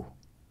know.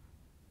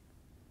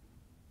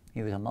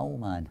 He was a Mull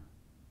man.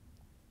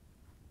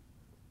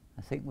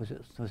 I think, was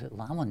it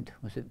Lamont?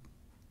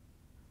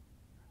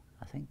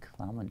 I think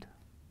Lamont.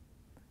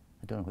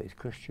 I don't know what his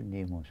Christian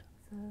name was.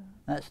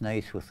 That's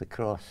nice with the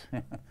cross.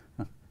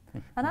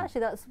 And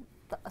actually I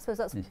suppose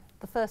that's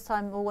the first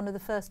time, or one of the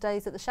first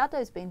days that the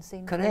shadow's been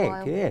seen. Correct, for a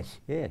while. yes,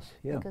 yeah.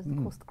 Because of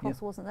course the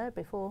cross wasn't there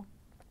before.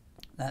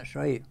 That's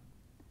right.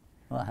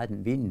 Well, it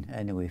hadn't been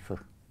anyway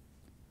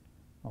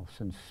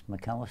since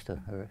McAllister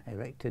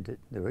erected it,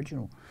 the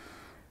original.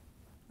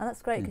 And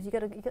that's great, because you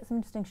get some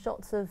interesting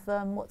shots of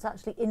what's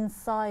actually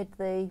inside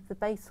the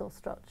basal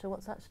structure,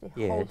 what's actually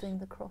holding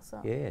the cross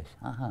up. Yes,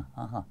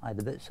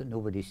 the bits that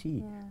nobody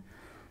sees. Yeah.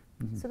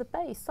 So the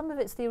base, some of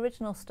it's the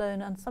original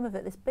stone, and some of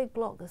it, this big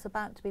block that's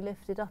about to be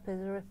lifted up, is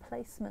a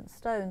replacement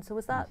stone. So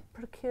was that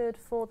procured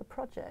for the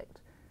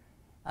project?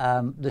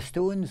 The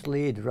stones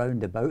laid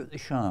round about the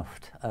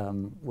shaft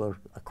were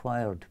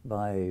acquired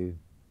by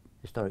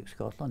Historic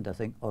Scotland, I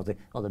think, or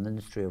the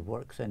Ministry of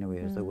Works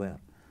anyway, as they were.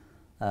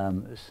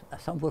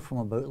 Somewhere from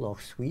about Loch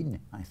Sween,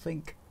 I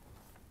think.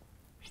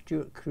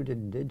 Stuart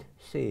Cruden did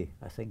say,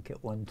 I think,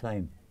 at one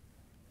time.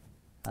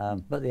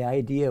 But the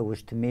idea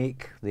was to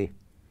make the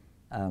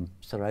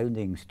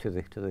surroundings to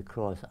the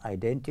cross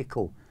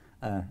identical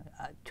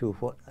to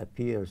what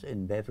appears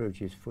in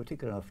Beveridge's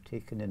photograph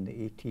taken in the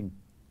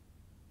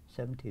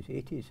 1870s,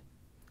 80s.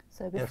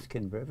 So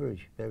Erskine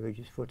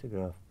Beveridge's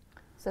photograph.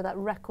 So that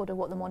record of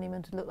what the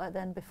monument would look like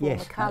then before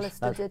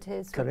McAllister did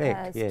his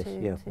repairs to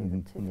the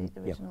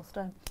original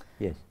stone.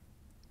 Yes.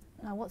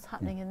 Now what's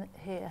happening in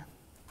here?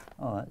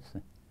 Oh,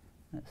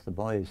 that's the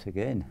boys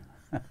again.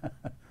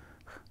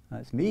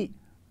 That's me.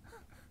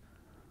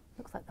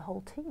 Looks like the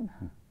whole team.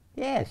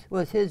 Yes,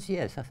 well it is,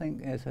 yes. I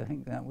think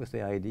that was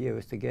the idea,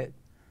 was to get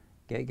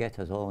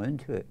us all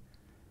into it.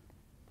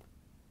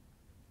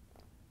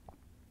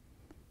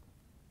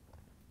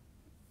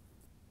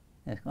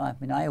 Yes, well, I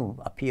mean, I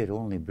appeared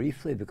only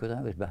briefly because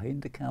I was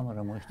behind the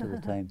camera most of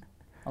the time.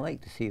 I like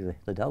to see the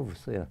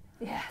doves there.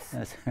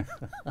 Yes.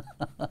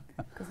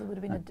 Because there would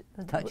have been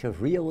a touch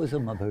of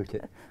realism about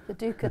it. The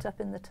ducat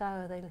up in the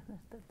tower, they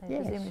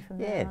presumably from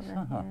there,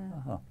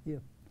 aren't they?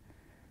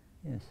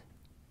 Yes.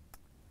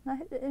 Now,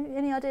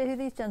 any idea who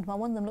these gentlemen are?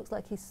 One of them looks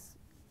like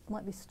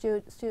might be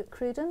Stuart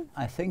Cruden.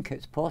 I think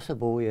it's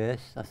possible, yes.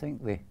 I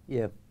think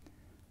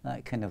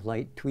that kind of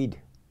light tweed.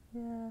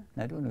 Yeah.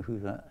 I don't know who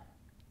that.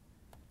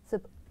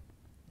 So,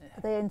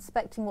 are they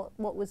inspecting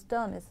what was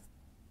done? Is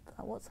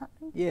that what's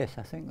happening? Yes,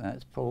 I think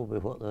that's probably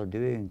what they're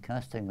doing,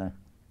 casting the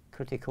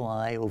critical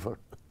eye over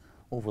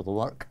the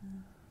work.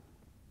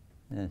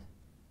 Yes.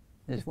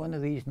 Is one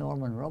of these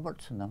Norman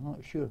Robertson? I'm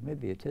not sure.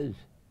 Maybe it is.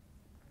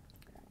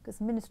 Because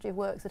the Ministry of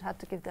Works had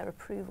to give their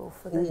approval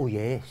for the,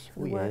 yes,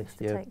 for the works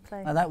to take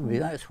place. And that would be,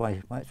 that's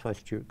why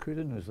Stuart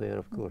Cruden was there,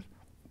 of course.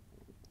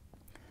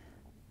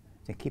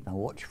 To keep a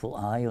watchful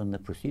eye on the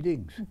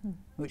proceedings,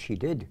 which he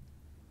did.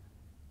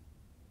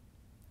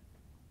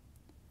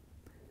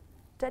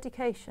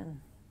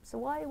 Dedication. So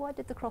why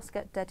did the cross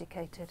get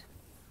dedicated?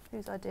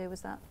 Whose idea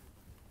was that?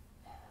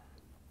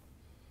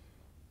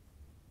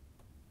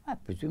 I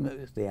presume it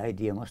was the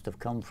idea must have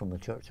come from the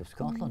Church of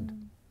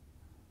Scotland.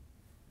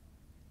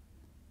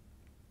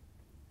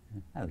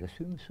 I would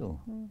assume so.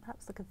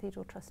 Perhaps the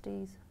cathedral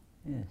trustees.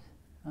 Yes.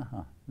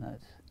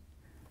 That's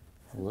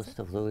a list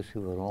of those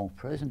who were all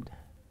present.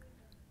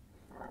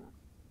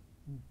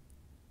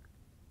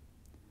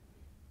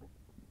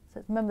 So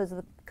it's members of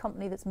the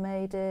company that's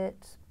made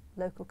it,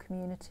 local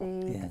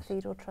community,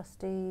 cathedral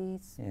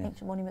trustees,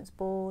 Ancient Monuments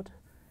Board.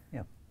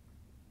 Yeah.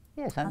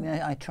 Yes, I mean,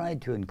 I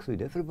tried to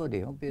include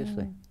everybody,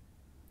 obviously.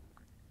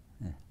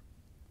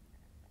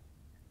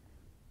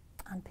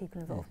 And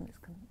people involved in its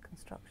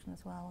construction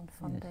as well, and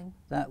funding.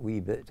 Yes. That wee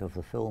bit of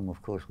the film,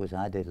 of course, was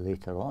added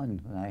later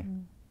on when I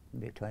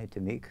tried to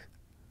make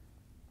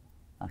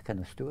a kind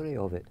of story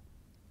of it.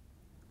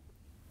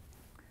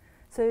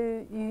 So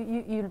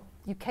you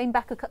came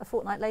back a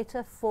fortnight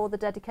later for the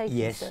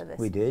dedication service? Yes,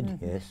 we did,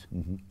 yes.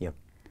 Yep.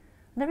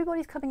 And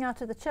everybody's coming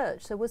out of the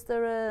church, so was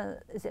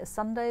there is it a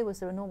Sunday, was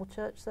there a normal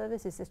church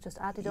service? Is this just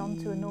added on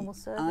to a normal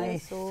service? I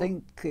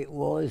think it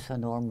was a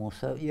normal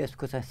service, yes,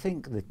 because I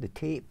think that the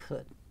tape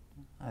that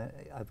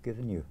I've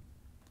given you,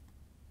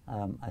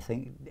 I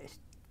think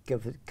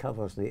it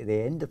covers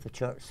the end of the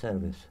church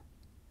service.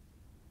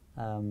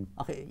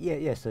 Okay,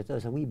 yes,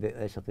 there's a wee bit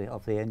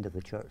of the end of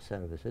the church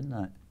service, isn't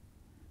that?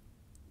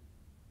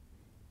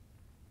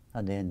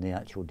 And then the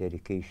actual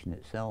dedication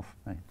itself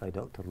by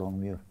Dr.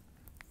 Longmuir.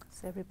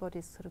 So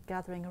everybody's sort of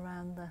gathering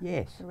around the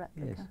replica.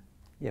 Yes,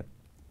 yep.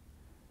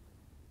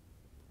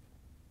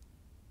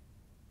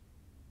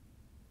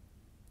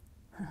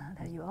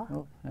 There you are.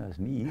 Oh, that was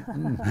me.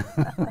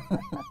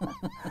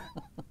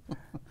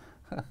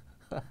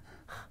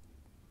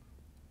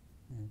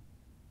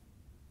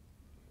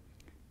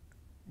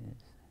 Yes.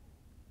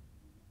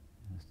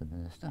 There's the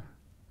minister.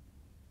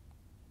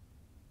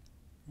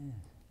 Yes.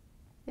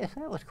 Yes,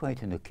 that was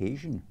quite an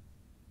occasion.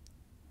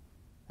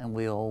 And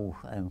we all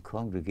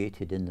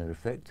congregated in the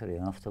refectory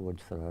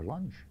afterwards for our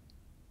lunch.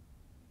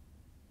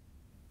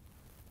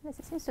 Yes,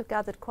 it seems to have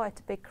gathered quite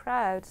a big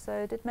crowd.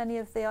 So did many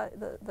of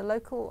the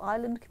local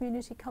island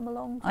community come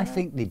along? I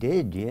think they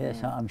did, yes.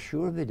 Yeah. I'm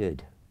sure they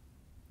did.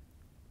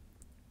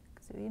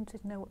 Because it would be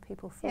interesting to know what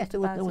people thought about it.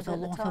 Yes, there was a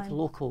lot of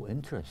local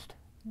interest.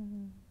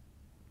 And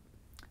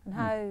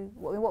how,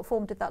 what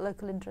form did that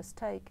local interest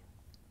take?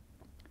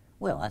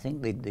 Well, I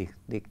think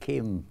they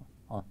came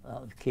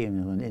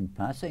in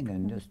passing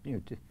and just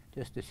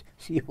to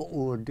see what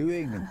we were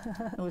doing. And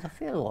there was a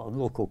fair lot of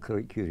local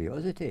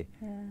curiosity.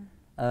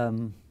 Yeah.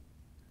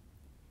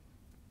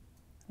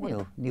 You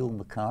know, Neil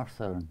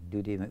MacArthur and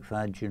Jodie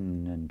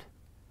McFadden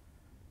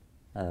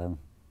and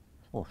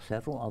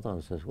several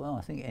others as well.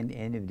 I think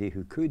anybody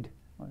who could.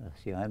 Well,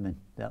 see, I'm in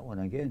that one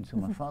again, so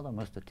my father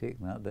must have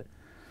taken that bit.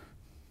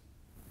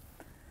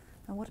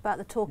 And what about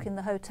the talk in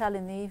the hotel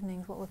in the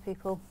evenings? What were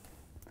people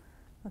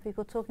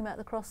talking about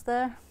the cross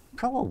there?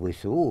 Probably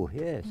so,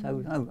 yes. I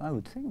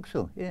would think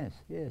so,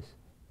 yes.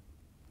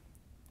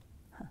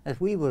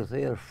 If we were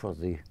there for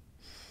the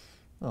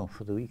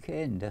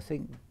weekend, I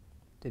think,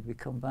 did we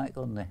come back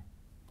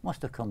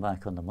must have come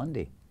back on the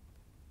Monday.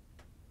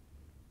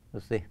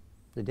 Because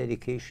the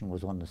dedication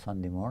was on the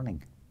Sunday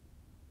morning.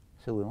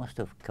 So we must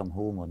have come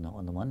home on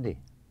the Monday.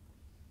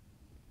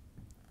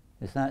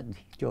 Is that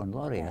John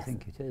Laurie? Yes. I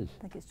think it is.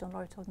 I think it's John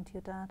Laurie talking to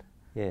your dad.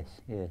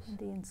 Yes.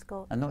 And Ian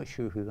Scott. I'm not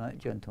sure who that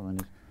gentleman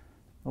is.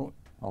 Oh,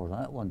 or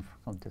that one,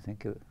 come to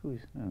think of it.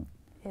 Who's? Oh.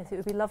 Yes, it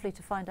would be lovely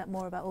to find out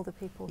more about all the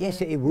people.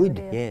 Yes, it would.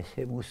 Yes,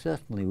 it most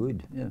certainly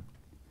would. Yeah.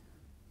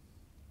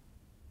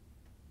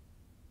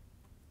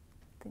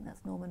 I think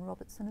that's Norman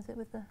Robertson, is it,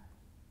 with the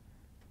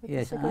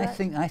yes, the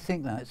I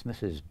think that's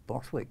Mrs.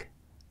 Borthwick.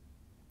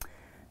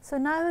 So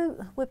now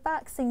we're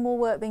back seeing more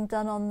work being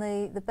done on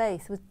the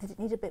base. Did it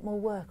need a bit more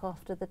work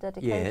after the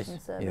dedication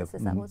service?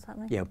 Is that what's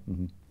happening? Yeah.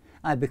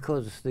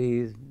 Because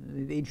the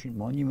ancient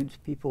monuments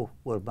people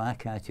were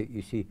back at it,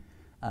 you see,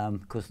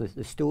 because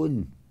the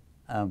stone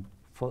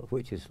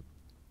which is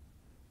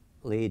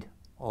laid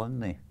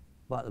on the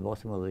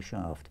bottom of the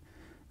shaft,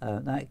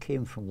 that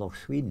came from Loch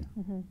Sween.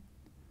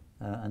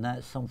 And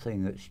that's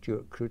something that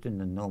Stuart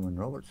Cruden and Norman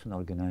Robertson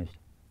organised.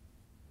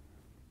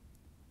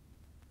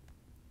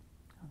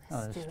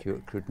 Oh, that's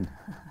Stuart Cruden.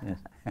 Yes.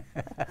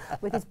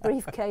 With his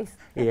briefcase.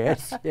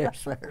 yes,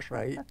 that's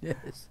right.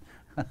 Yes.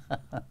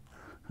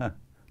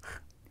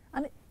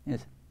 And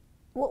yes.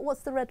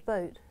 What's the red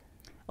boat?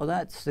 Oh,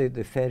 that's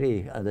the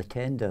ferry, the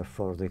tender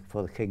for the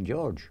King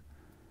George.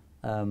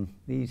 There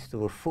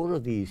were 4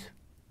 of these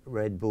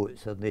red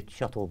boats, and they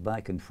shuttled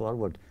back and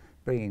forward,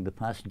 bringing the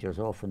passengers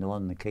off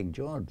on the King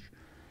George.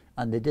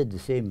 And they did the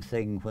same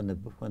thing when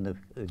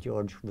the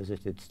George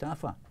visited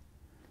Staffa.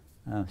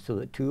 So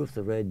that 2 of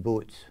the red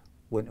boats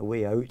went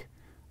away out,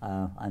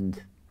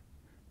 and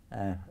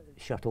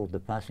shuttled the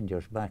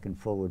passengers back and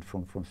forward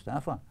from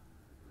Staffa.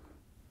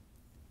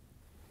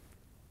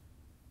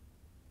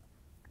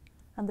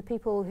 And the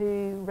people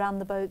who ran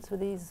the boats were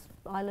these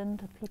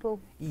island people?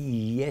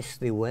 Yes,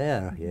 they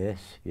were. Yes,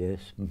 yes.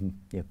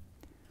 Yeah.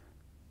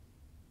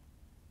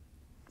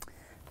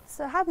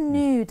 So how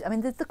nude? I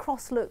mean, did the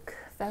cross look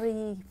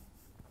very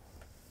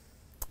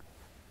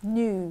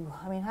new?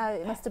 I mean, how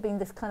it must have been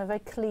this kind of very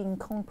clean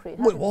concrete.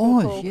 Well, it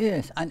was,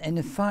 yes. And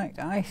in fact,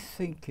 I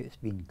think it's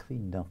been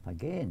cleaned up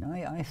again.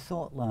 I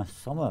thought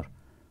last summer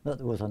that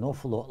there was an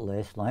awful lot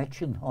less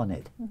lichen on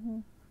it.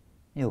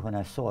 You know, when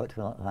I saw it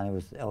when I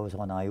was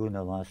on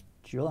Iona last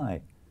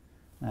July,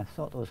 and I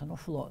thought there was an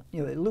awful lot.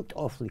 You know, it looked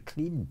awfully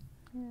clean,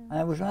 and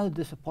I was rather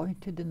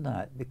disappointed in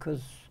that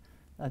because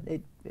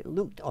it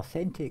looked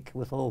authentic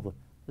with all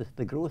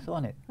the growth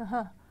on it.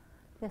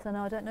 Yes, I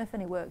know. I don't know if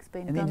any work's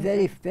been done. I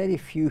mean, very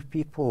few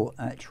people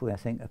actually, I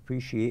think,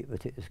 appreciate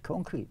that it is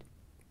concrete.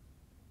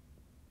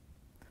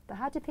 But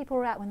how did people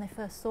react when they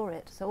first saw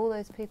it? So all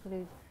those people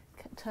who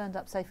turned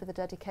up, say, for the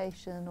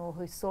dedication, or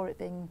who saw it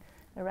being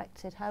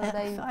erected, how were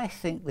they? I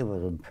think they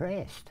were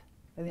impressed.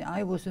 I mean,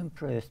 I was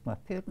impressed. My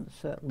parents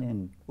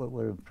certainly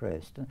were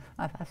impressed. And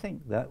I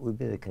think that would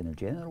be the kind of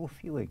general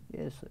feeling,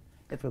 yes.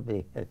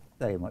 Everybody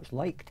very much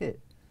liked it.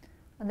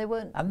 And they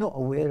weren't... I'm not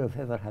aware of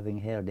ever having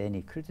heard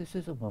any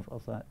criticism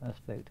of that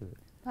aspect of it.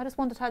 I just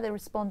wondered how they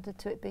responded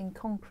to it being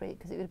concrete,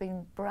 because it would have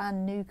been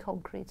brand new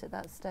concrete at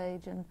that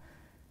stage, and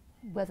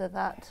whether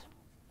that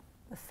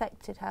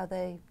affected how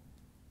they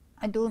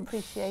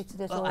appreciated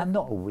it. Well, I'm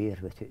not aware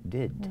that it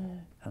did.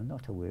 I'm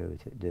not aware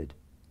that it did.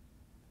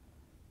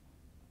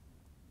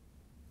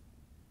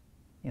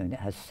 You know, and it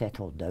has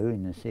settled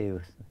down, and say,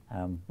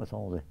 with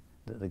all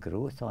the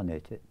growth on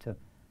it.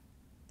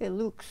 It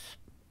looks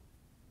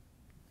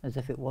as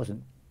if it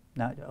wasn't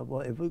natural. Well,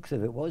 it looks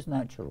as if it was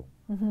natural.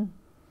 And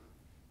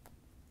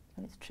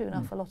it's true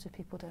enough. A lot of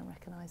people don't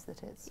recognise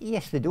that it's.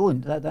 Yes, they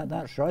don't.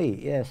 That's right.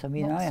 Yes, I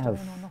mean, not stone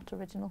or not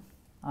original.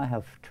 I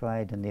have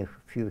tried on the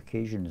few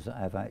occasions that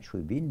I've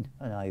actually been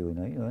in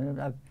Iona. You know,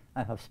 and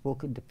I have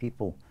spoken to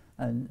people,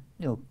 and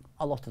you know,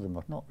 a lot of them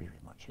are not really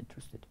much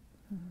interested.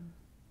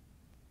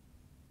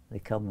 They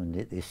come and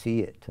they see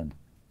it, and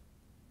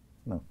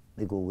well,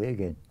 they go away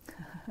again.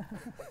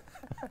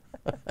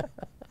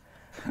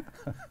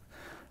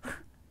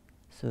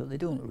 So they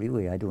don't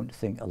really, I don't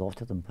think a lot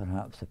of them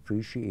perhaps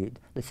appreciate,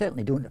 they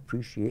certainly don't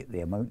appreciate the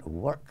amount of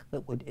work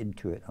that went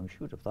into it, I'm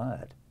sure of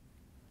that.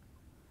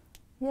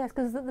 Yes,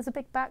 because there's a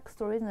big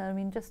backstory, isn't there? I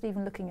mean, just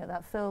even looking at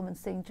that film and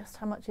seeing just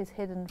how much is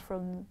hidden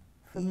from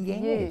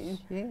view.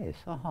 Yes,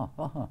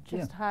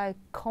 just how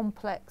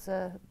complex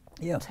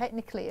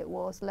technically it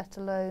was, let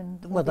alone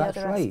well, the that's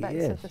other right,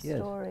 aspects of the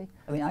story.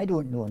 I mean, I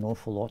don't know an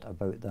awful lot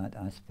about that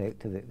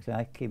aspect of it, because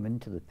I came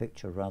into the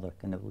picture rather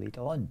kind of late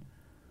on.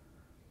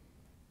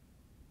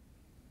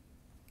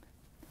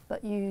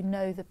 But you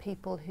know the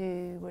people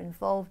who were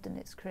involved in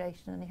its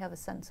creation, and you have a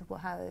sense of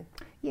how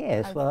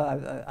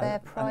their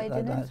pride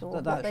in it, or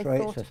what they thought about it. That's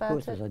right, so I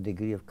suppose there's a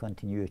degree of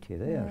continuity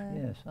there,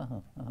 yes. And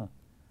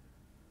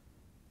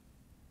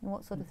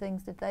what sort of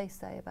things did they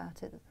say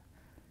about it?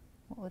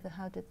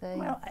 How did they...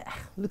 Well,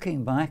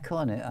 looking back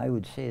on it, I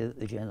would say that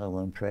the general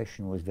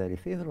impression was very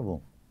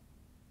favourable.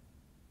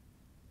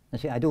 I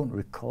say I don't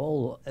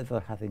recall ever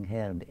having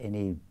heard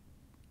any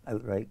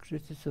outright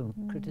criticism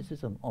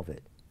of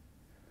it.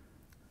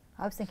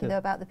 I was thinking though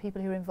about the people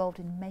who were involved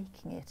in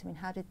making it. I mean,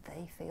 how did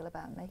they feel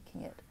about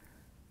making it?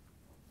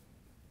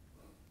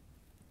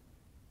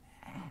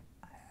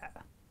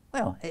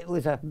 Well, it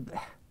was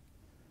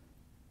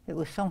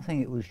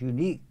something. It was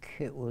unique.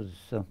 It was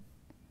you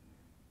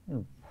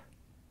know,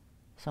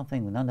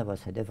 something none of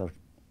us had ever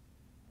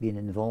been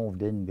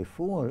involved in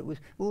before. We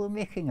were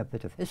making a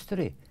bit of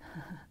history,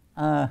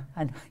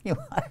 and you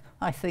know,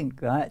 I think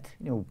that,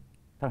 you know,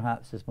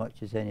 perhaps as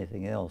much as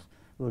anything else,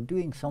 we were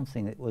doing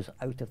something that was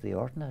out of the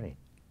ordinary.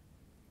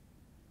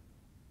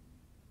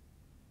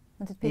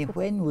 And did people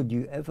when would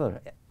you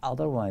ever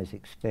otherwise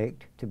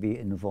expect to be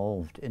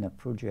involved in a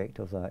project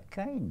of that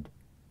kind?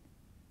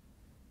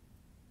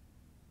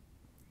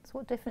 So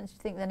what difference do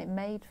you think then it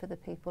made for the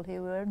people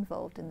who were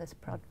involved in this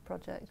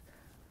project?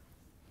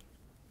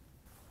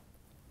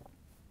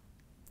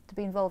 To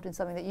be involved in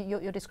something that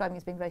you're describing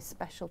as being very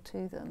special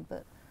to them,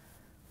 but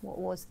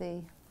what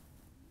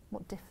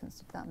difference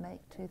did that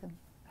make to them?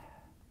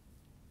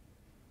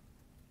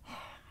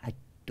 I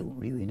don't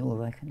really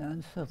know if I can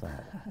answer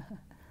that.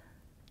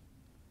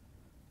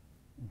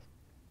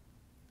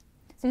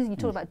 So you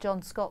talk about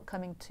John Scott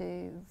coming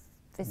to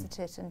visit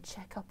it and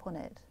check up on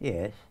it.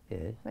 Yes,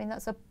 yes. I mean,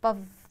 that's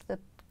above the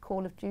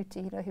call of duty.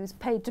 You know, he was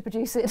paid to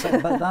produce it.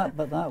 but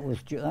that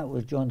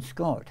was John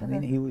Scott. I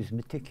mean, he was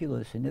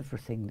meticulous in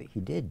everything that he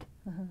did.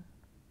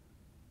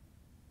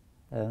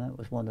 That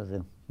was one of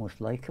the most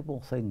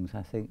likeable things,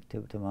 I think,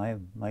 to my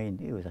mind.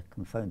 He was a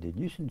confounded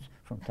nuisance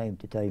from time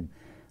to time,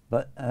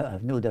 but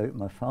I've no doubt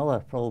my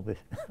father probably,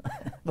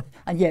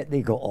 and yet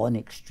they got on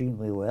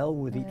extremely well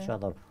with each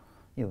other.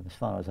 You know, as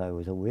far as I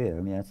was aware.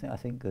 I mean, I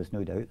think there's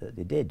no doubt that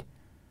they did.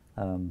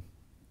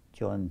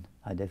 John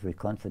had every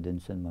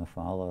confidence in my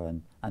father,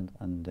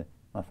 and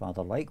my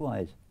father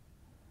likewise.